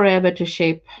take forever to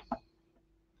ship.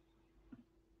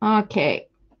 Okay.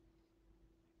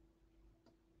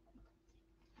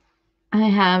 I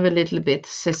have a little bit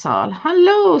sisal.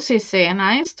 Hello, Sissy.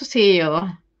 Nice to see you.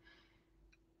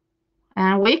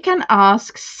 And we can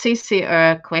ask Sissy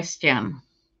a question.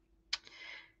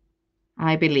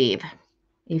 I believe.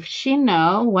 If she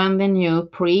know when the new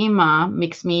Prima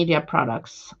mixed media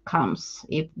products comes,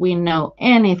 if we know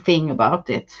anything about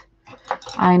it.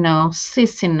 I know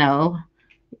Sissy know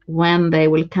when they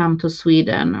will come to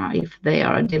Sweden, or if they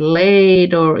are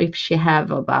delayed, or if she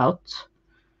have about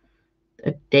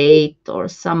a date or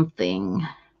something.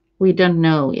 We don't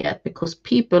know yet because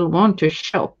people want to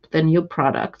shop the new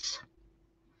products.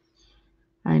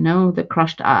 I know, the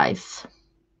crushed ice.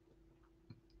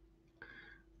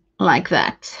 Like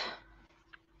that.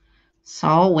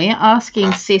 So we're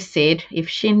asking Sissid if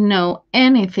she know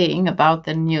anything about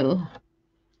the new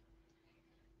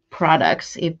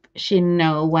products, if she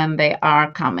know when they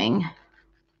are coming.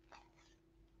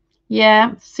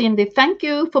 Yeah, Cindy, thank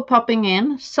you for popping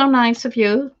in. So nice of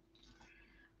you.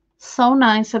 So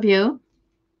nice of you.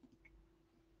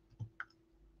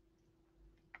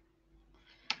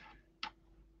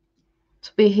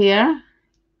 To be here.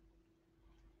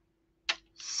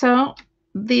 So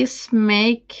this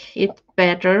make it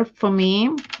better for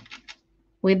me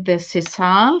with the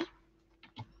sisal.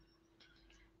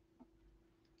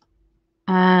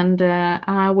 And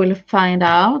I will find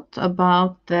out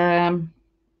about the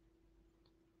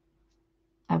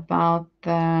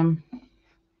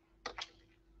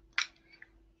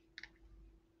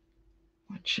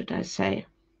what should I say?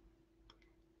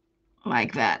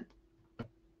 Like that.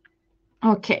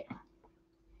 Okay.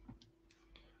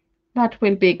 That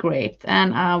will be great.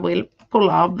 And I will pull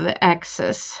out the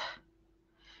excess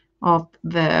of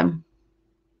the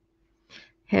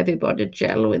heavy body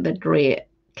gel with the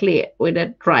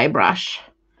dry brush,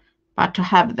 but to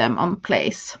have them on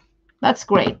place. That's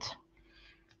great.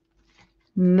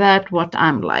 That's what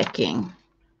I'm liking.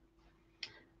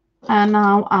 And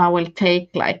now I will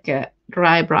take like a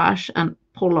dry brush and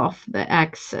pull off the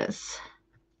excess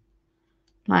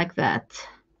like that.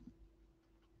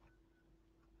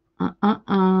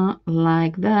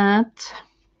 Like that.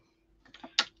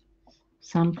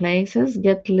 Some places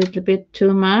get a little bit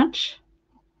too much.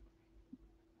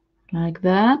 Like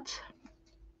that.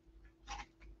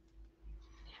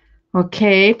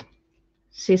 Okay.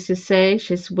 Sissy say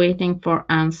she's waiting for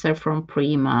answer from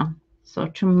Prima. So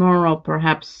tomorrow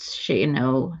perhaps she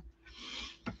know.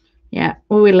 Yeah,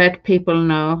 we will let people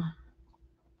know.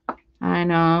 I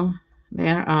know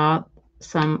there are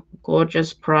some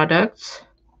gorgeous products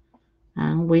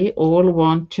and we all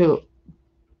want to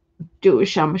do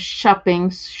some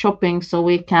shopping so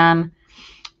we can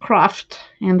craft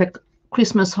in the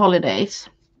Christmas holidays.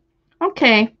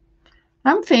 Okay,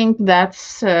 I think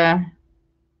that's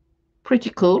pretty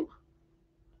cool.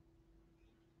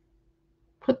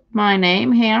 Put my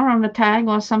name here on the tag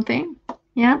or something.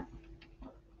 Yeah.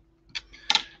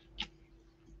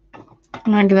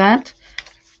 Like that.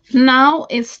 Now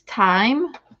it's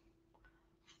time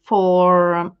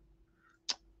for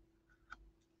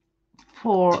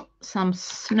some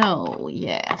snow.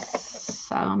 Yes,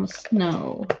 some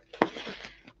snow.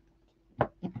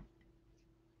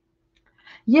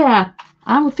 Yeah,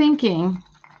 I'm thinking.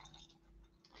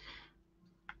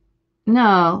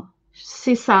 No,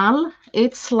 sisal.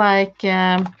 It's like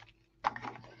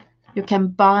you can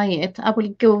buy it. I will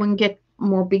go and get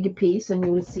more bigger piece, and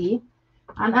you will see.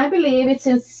 And I believe it's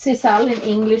in sisal in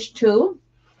English too.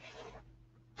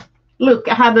 Look,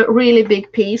 I have a really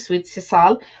big piece with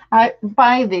sisal. I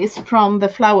buy this from the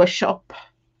flower shop.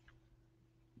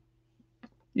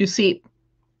 You see,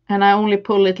 and I only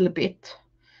pull a little bit.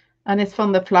 And it's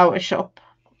from the flower shop.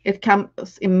 It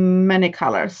comes in many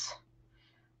colors.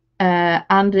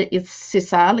 And it's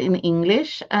sisal in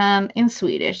English and in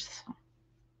Swedish.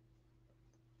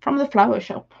 From the flower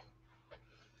shop.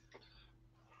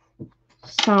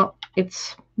 So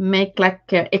it's make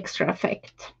like an extra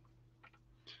effect.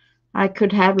 I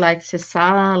could have like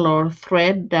sisal or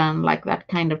thread and like that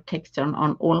kind of texture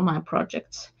on all my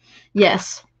projects.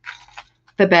 Yes,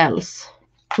 the bells.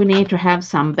 We need to have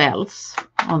some bells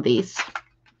on these.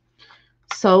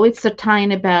 So it's the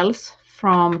tiny bells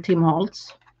from Tim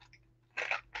Holtz.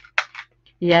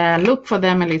 Yeah, look for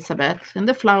them, Elizabeth, in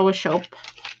the flower shop.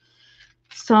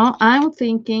 So I'm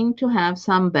thinking to have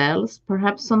some bells,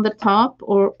 perhaps on the top,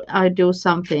 or I do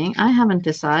something. I haven't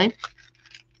decided.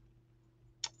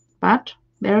 But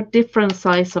there are different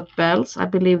size of bells. I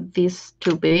believe this is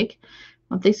too big,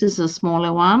 but this is a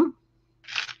smaller one.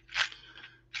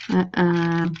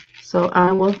 So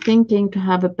I was thinking to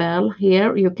have a bell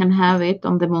here. You can have it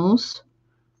on the moose,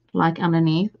 like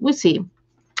underneath. We see.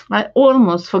 I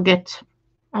almost forget.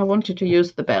 I wanted to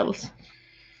use the bells.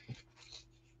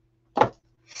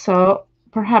 So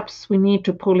perhaps we need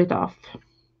to pull it off.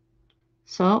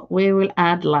 So we will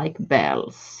add like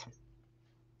bells.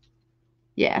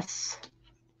 Yes,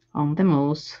 on the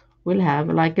moose we'll have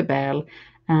like a bell.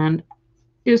 And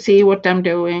you see what I'm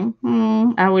doing?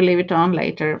 I will leave it on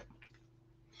later.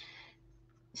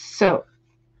 So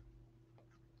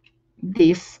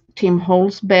this Tim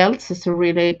Holtz belts is a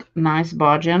really nice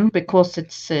bargain because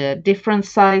it's different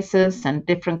sizes and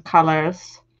different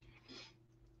colors.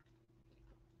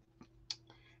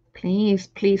 Please,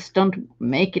 please don't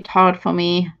make it hard for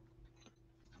me.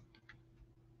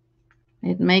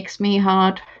 It makes me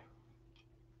hard.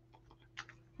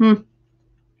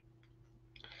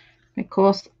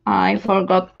 Because I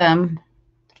forgot them,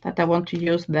 that I want to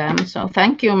use them. So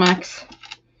thank you, Max,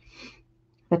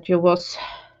 that you was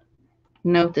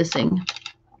noticing.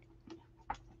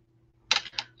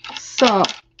 So,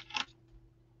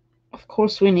 of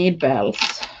course, we need bells.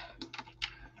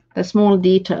 The small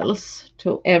details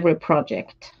to every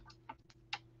project.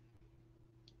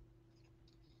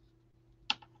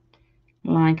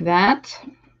 Like that.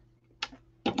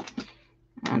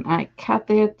 And I cut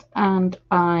it and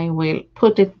I will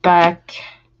put it back.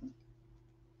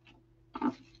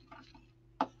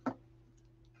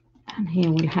 And he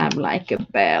will have like a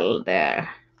bell there.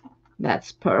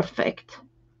 That's perfect.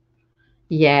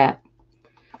 Yeah,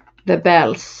 the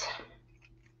bells.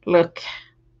 Look,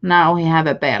 now we have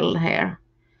a bell here.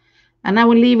 And I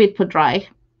will leave it to dry.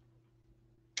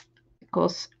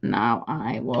 Because now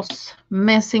I was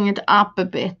messing it up a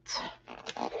bit.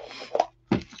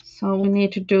 So we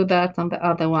need to do that on the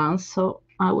other ones. So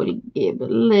I will give a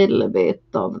little bit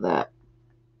of the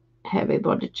heavy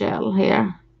body gel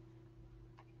here.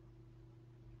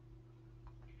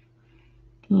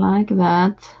 Like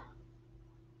that.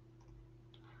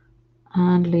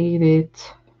 And leave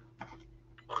it.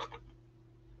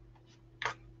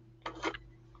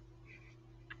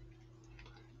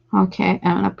 Okay,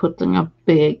 and I'm putting a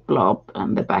big blob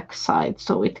on the back side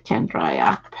so it can dry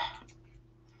up.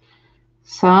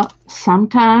 So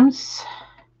sometimes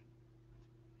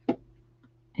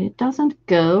it doesn't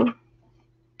go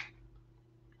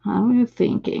how are you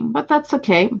thinking, but that's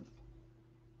okay.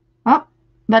 Oh,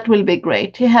 that will be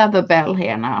great. You have a bell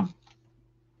here now.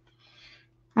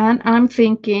 And I'm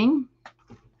thinking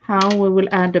how we will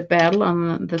add a bell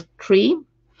on the tree.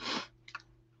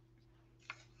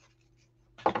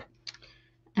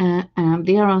 And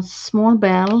there are a small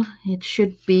bell. It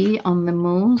should be on the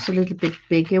moons, a little bit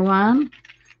bigger one.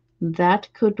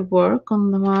 That could work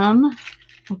on the one.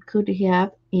 Or could he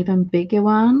have even bigger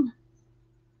one?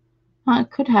 I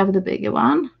could have the bigger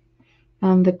one.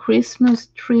 And the Christmas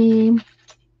tree.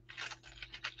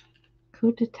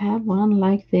 Could it have one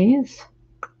like this?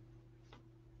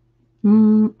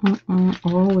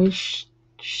 Always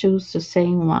choose the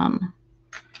same one.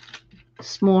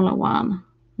 Smaller one.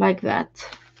 Like that.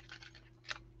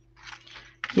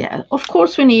 Yeah, of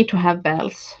course we need to have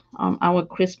bells on our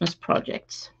Christmas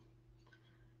projects.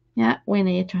 Yeah, we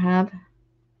need to have.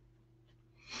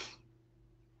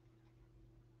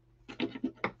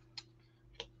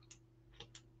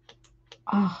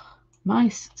 Oh, my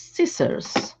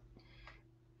scissors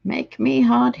make me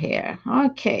hard here.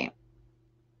 Okay.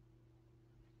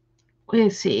 We'll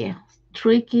see.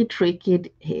 Tricky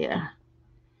here.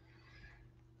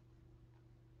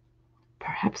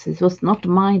 Perhaps it was not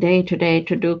my day today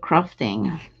to do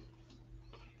crafting.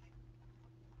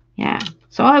 Yeah,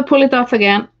 so I'll pull it off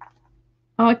again.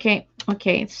 Okay,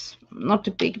 it's not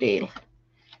a big deal.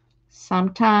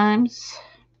 Sometimes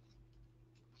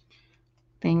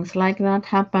things like that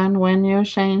happen when you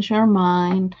change your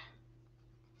mind.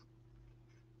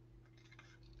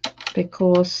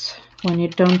 Because when you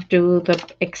don't do the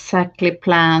exactly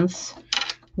plans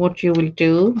what you will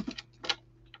do.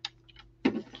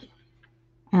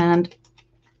 And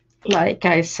like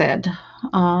I said,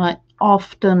 I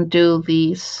often do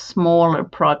these smaller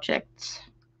projects.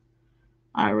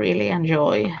 I really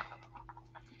enjoy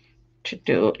to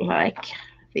do like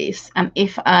this. And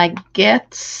if I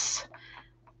get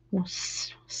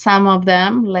some of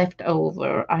them left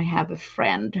over, I have a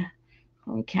friend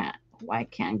who I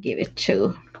can give it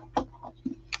to.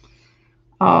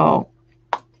 Oh,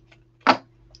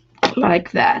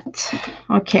 like that.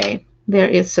 Okay, there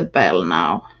is a bell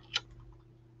now.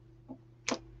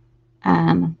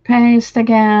 And paste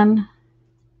again.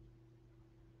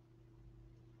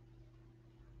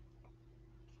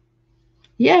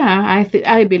 Yeah,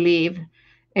 I believe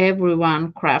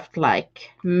everyone craft like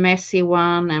messy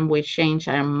one and we change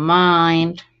our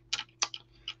mind.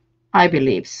 I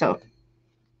believe so.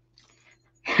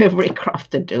 Every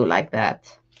crafter do like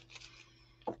that.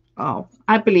 Oh,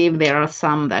 I believe there are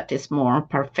some that is more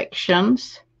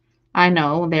perfections. I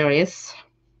know there is.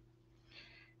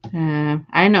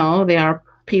 I know there are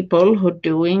people who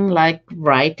doing like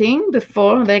writing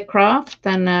before they craft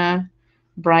and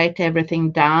write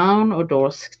everything down or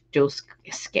do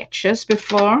sketches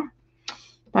before.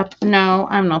 But no,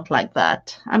 I'm not like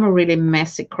that. I'm a really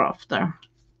messy crafter.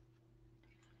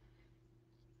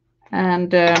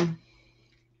 And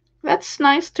that's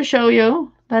nice to show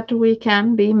you that we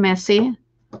can be messy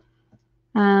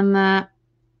and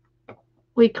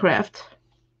we craft.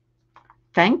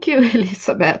 Thank you,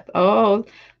 Elizabeth. Oh,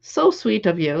 so sweet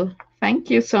of you. Thank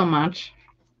you so much.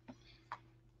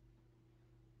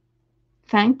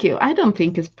 Thank you. I don't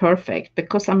think it's perfect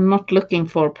because I'm not looking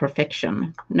for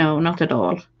perfection. No, not at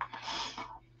all.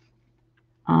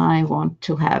 I want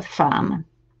to have fun.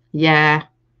 Yeah,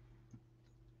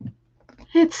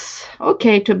 it's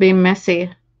okay to be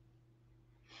messy.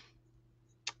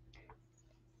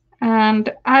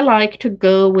 And I like to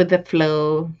go with the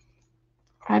flow.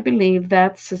 I believe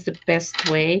that's the best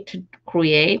way to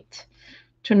create,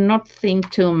 to not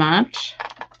think too much.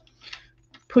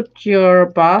 Put your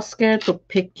basket or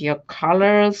pick your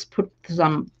colors, put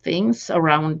some things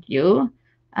around you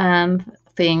and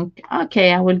think,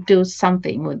 okay, I will do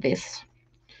something with this.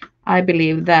 I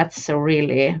believe that's a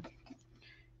really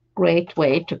great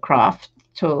way to craft,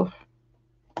 to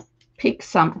pick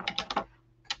some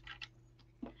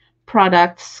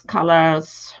products,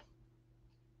 colors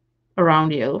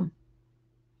around you,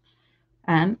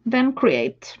 and then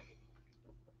create.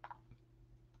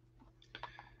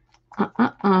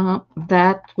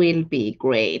 That will be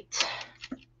great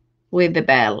with the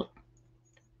bell.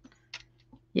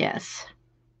 Yes.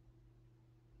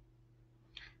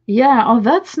 Yeah, oh,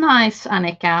 that's nice,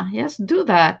 Annika. Yes, do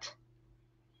that.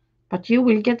 But you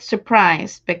will get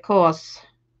surprised because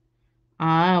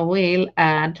I will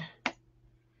add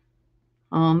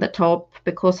on the top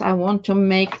because I want to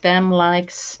make them like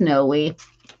snowy.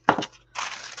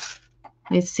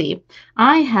 Let's see.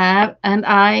 I have, and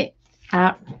I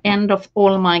end of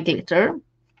all my glitter.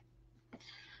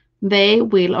 They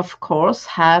will, of course,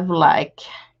 have like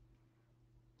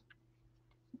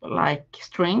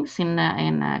strings in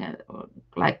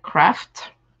like craft.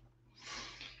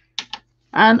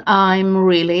 And I'm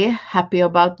really happy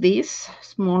about these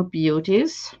small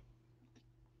beauties.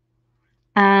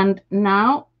 And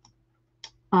now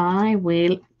I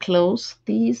will close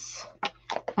these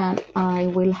and I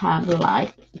will have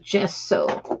like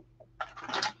gesso.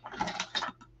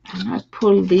 And I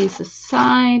pull these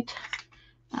aside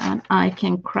and I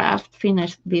can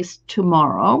finish this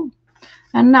tomorrow.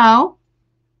 And now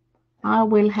I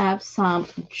will have some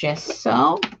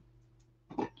gesso.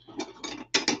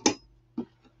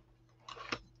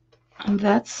 And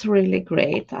that's really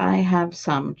great. I have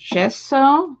some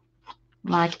gesso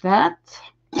like that.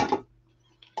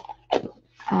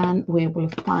 And we will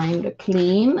find a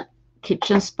clean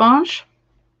kitchen sponge.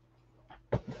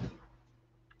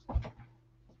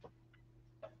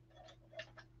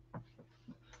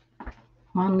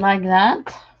 One like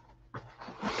that.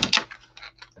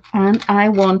 And I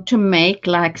want to make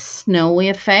like snowy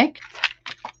effect.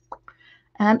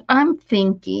 And I'm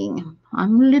thinking,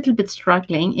 I'm a little bit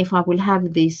struggling if I will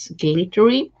have this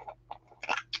glittery.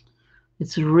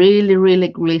 It's really, really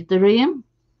glittery.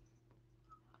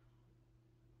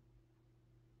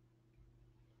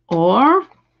 Or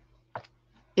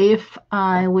if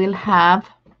I will have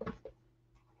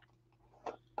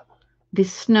the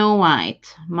Snow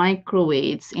White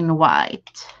microbeads in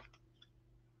white.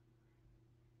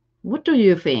 What do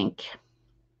you think?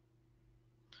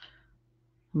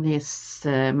 These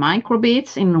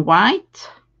microbeads in white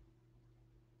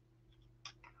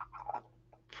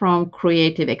from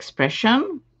Creative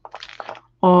Expression,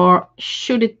 or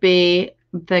should it be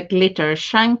the glitter,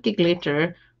 chunky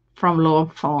glitter from Law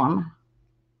Fawn?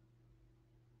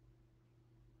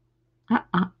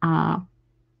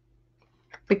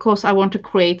 Because I want to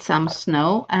create some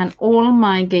snow, and all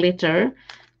my glitter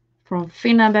from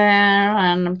Finnabair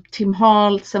and Tim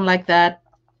Holtz and like that,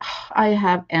 I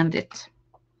have ended.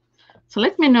 So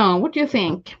let me know, what do you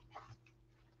think?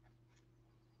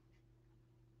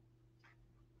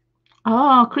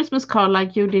 Oh, Christmas card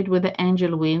like you did with the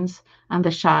angel wings and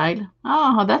the child.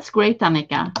 Oh, that's great,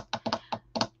 Annika.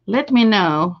 Let me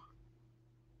know.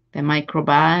 The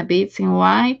micro beads in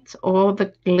white or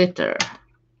the glitter.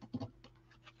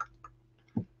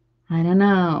 I don't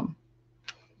know.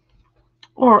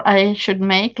 Or I should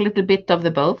make a little bit of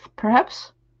the both,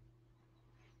 perhaps.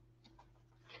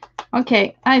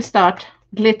 Okay, I start.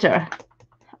 Glitter.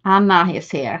 Anna is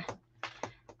here.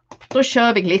 Då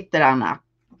kör vi glitter, Anna.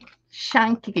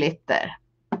 Chunky glitter.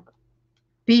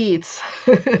 Beads.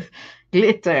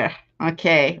 Glitter.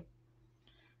 Okay.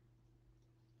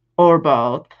 Or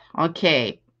both.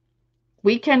 Okay.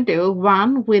 We can do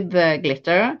one with the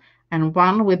glitter and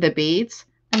one with the beads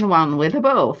and one with the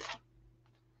both.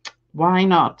 Why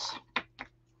not?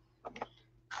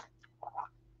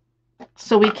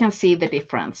 So we can see the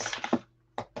difference.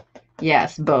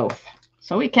 Yes, both.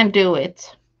 So we can do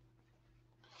it.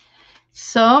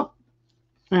 So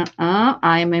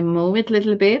I may move it a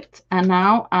little bit, and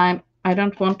now I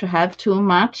don't want to have too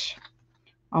much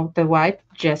of the white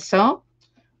gesso,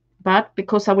 but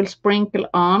because I will sprinkle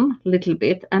on a little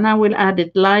bit, and I will add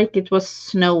it like it was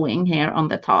snowing here on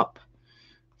the top.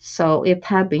 So it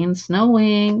had been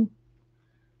snowing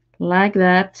like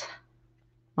that,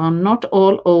 not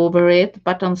all over it,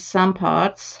 but on some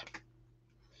parts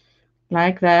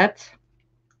like that.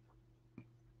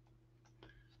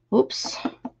 Oops.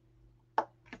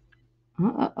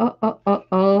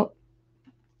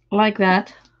 Like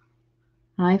that.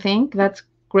 I think that's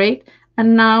great.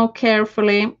 And now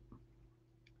carefully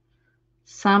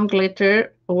some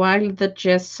glitter while the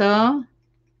gesso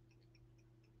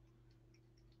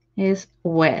is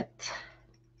wet.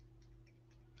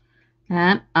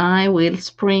 And I will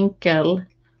sprinkle a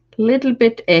little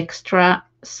bit extra,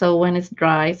 so when it's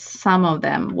dry, some of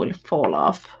them will fall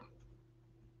off.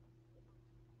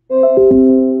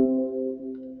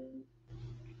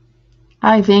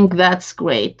 I think that's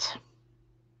great.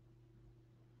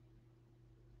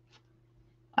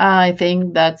 I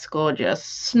think that's gorgeous.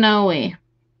 Snowy.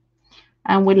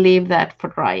 And we'll leave that for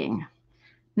drying.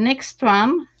 Next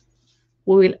one,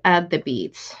 we will add the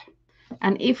beads.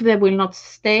 And if they will not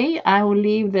stay, I will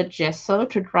leave the gesso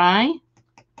to dry.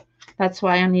 That's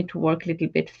why I need to work a little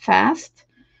bit fast.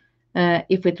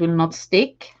 If it will not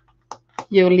stick,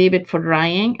 you leave it for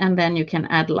drying, and then you can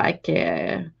add like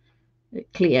a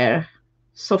clear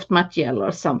soft matte gel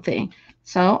or something.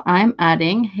 So I'm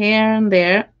adding here and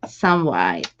there some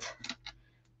white.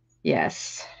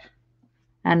 Yes.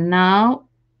 And now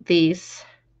these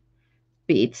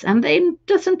beads, and they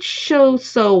doesn't show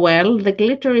so well. The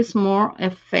glitter is more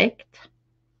effect.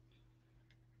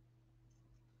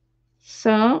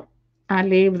 So I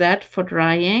leave that for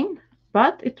drying,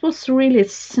 but it was really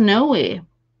snowy.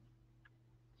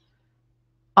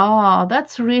 Oh,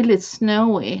 that's really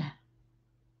snowy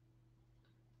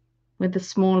with the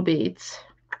small beads.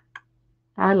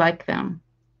 I like them.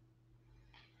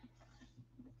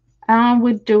 And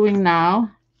we're doing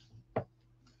now.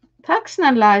 Tack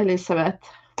snälla Elisabeth.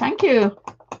 Thank you.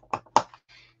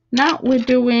 Now we're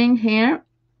doing here,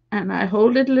 and I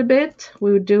hold it a little bit.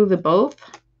 We will do the both.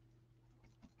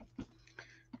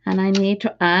 And I need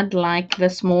to add like the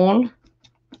small.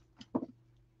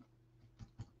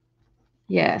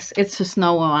 Yes, it's a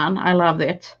snowy one. I love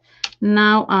it.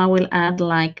 Now I will add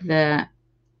like the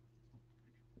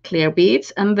clear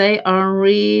beads, and they are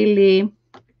really,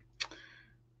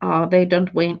 they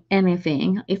don't weigh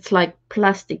anything. It's like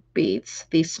plastic beads,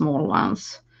 these small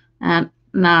ones. And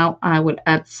now I will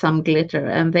add some glitter,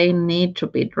 and they need to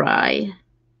be dry.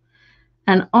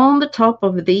 And on the top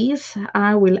of these,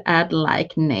 I will add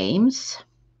like names.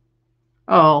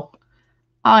 Oh,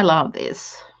 I love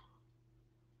this.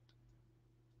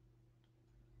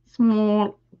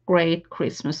 Small, great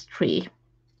Christmas tree.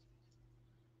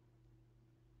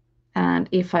 And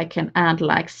if I can add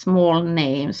like small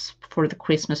names for the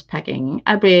Christmas packing,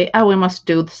 I must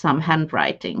do some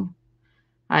handwriting,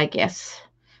 I guess.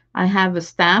 I have a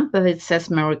stamp that it says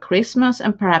Merry Christmas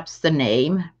and perhaps the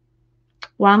name.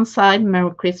 One side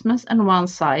Merry Christmas and one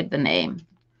side the name.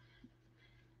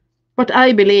 But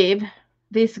I believe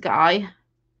this guy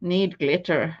need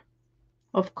glitter,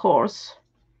 of course.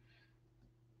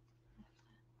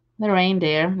 The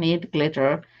reindeer need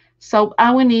glitter. So I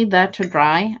will need that to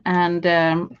dry, and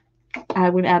I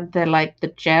will add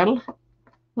the gel.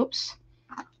 Oops.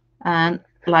 And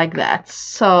like that.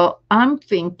 So I'm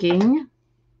thinking,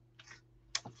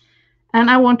 and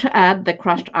I want to add the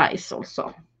crushed ice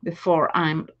also before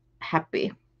I'm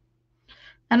happy.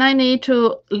 And I need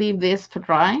to leave this to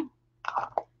dry,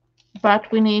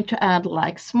 but we need to add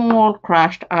like small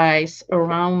crushed ice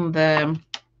around the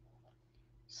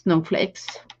snowflakes.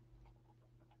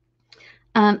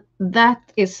 And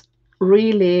that is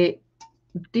really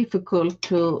difficult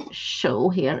to show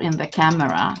here in the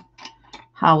camera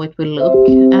how it will look.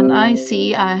 And I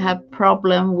see I have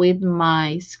problem with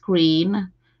my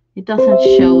screen. It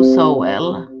doesn't show so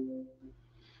well.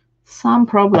 Some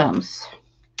problems.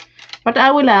 But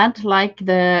I will add like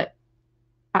the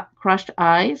crushed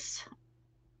ice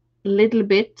a little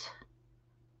bit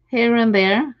here and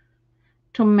there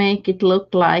to make it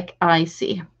look like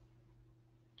icy.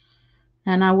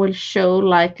 And I will show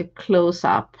like a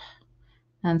close-up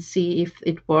and see if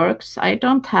it works. I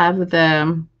don't have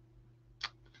the,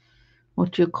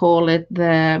 what you call it,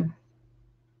 the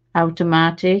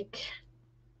automatic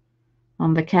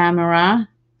on the camera,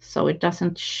 so it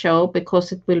doesn't show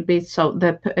because it will be so,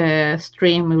 the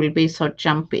stream will be so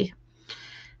jumpy.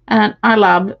 And I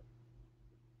love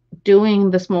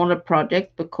doing the smaller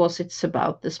project because it's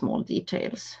about the small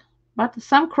details. but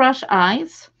some crushed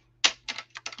ice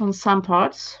on some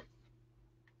parts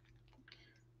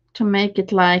to make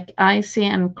it like icy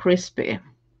and crispy.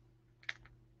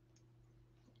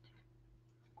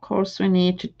 Of course, we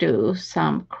need to do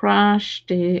some crush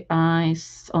the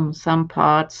ice on some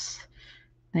parts.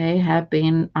 They have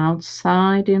been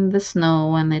outside in the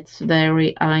snow and it's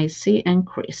very icy and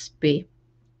crispy.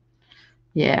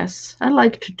 Yes, I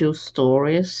like to do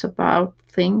stories about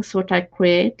things what I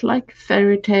create, like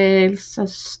fairy tales,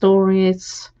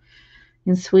 stories.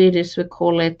 In Swedish we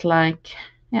call it like,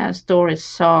 yeah, stories,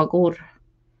 sagor,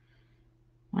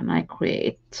 when I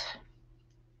create.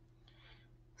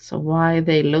 So why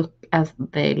they look as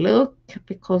they look?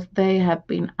 Because they have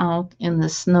been out in the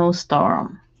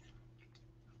snowstorm.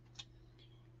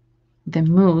 The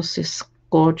moose is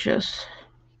gorgeous.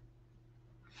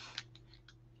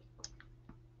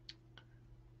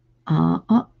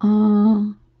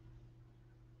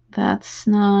 That's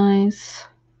nice.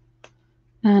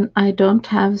 And I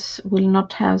will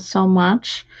not have so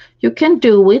much. You can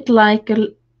do it like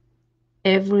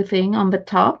everything on the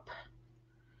top,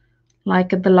 like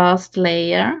the last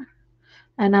layer.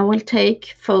 And I will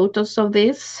take photos of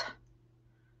this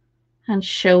and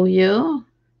show you.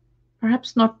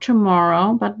 Perhaps not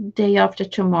tomorrow, but day after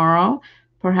tomorrow.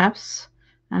 Perhaps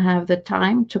I have the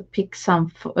time to pick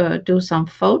some, do some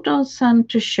photos and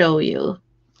to show you.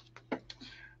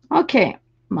 Okay,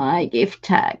 my gift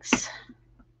tags.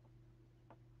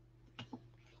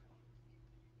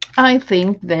 I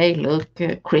think they look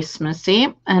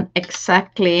Christmassy and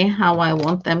exactly how I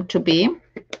want them to be.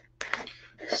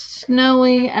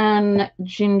 Snowy and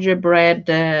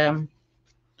gingerbread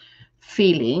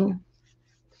feeling.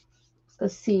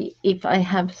 Let's see if I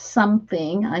have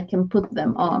something I can put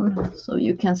them on so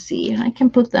you can see. I can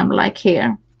put them like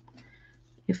here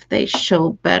if they show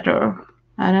better.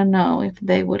 I don't know if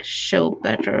they will show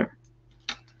better.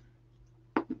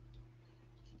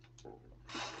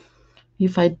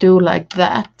 If I do like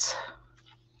that.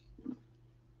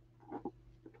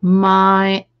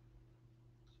 My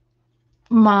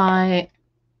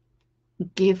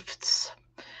gifts.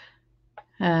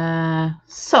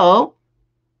 So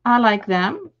I like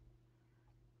them.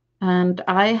 And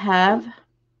I have,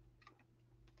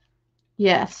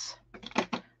 yes,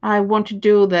 I want to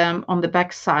do them on the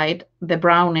back side, the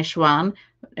brownish one,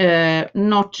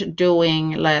 not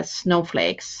doing less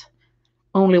snowflakes,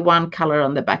 only one color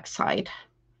on the back side,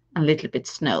 a little bit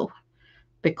snow,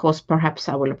 because perhaps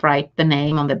I will write the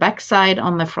name on the back side,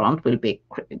 on the front will be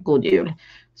God Jul.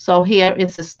 So here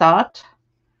is the start,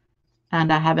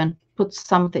 and I haven't put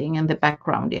something in the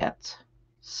background yet.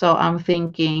 So I'm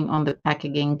thinking on the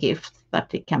packaging gift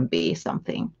that it can be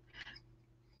something.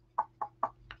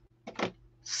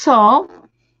 So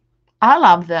I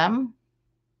love them.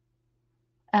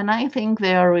 And I think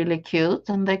they are really cute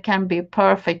and they can be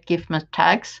perfect gift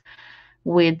tags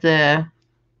with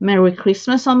Merry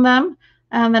Christmas on them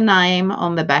and the name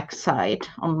on the back side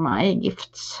on my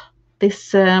gifts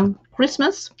this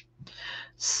Christmas.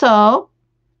 So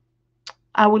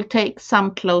I will take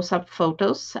some close-up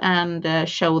photos and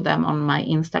show them on my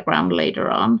Instagram later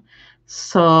on.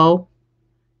 So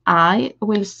I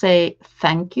will say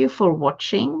thank you for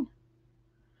watching.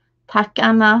 Tack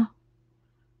Anna.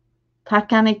 Tack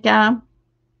Annika.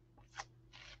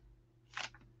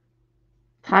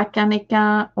 Tack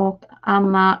Annika och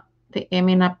Anna. Det är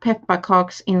mina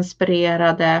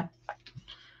pepparkaksinspirerade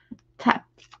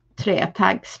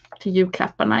trätags till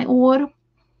julklapparna i år.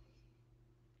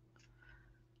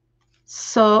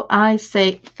 So I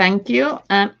say thank you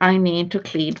and I need to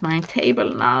clean my table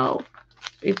now.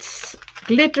 It's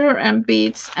glitter and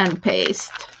beads and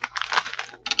paste.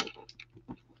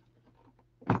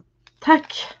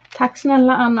 Tack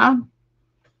snälla Anna.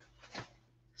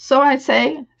 So I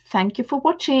say thank you for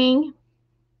watching.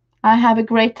 I have a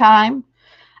great time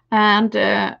and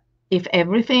if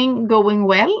everything going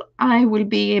well, I will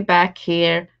be back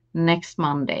here next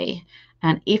Monday.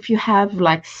 And if you have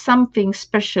like something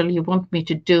special you want me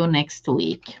to do next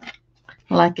week,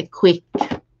 like a quick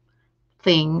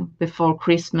thing before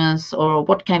Christmas or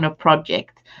what kind of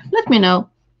project, let me know.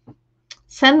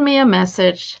 Send me a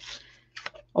message,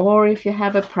 or if you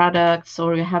have a product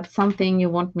or you have something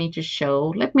you want me to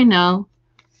show, let me know.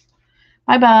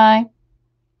 Bye bye.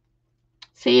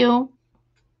 See you.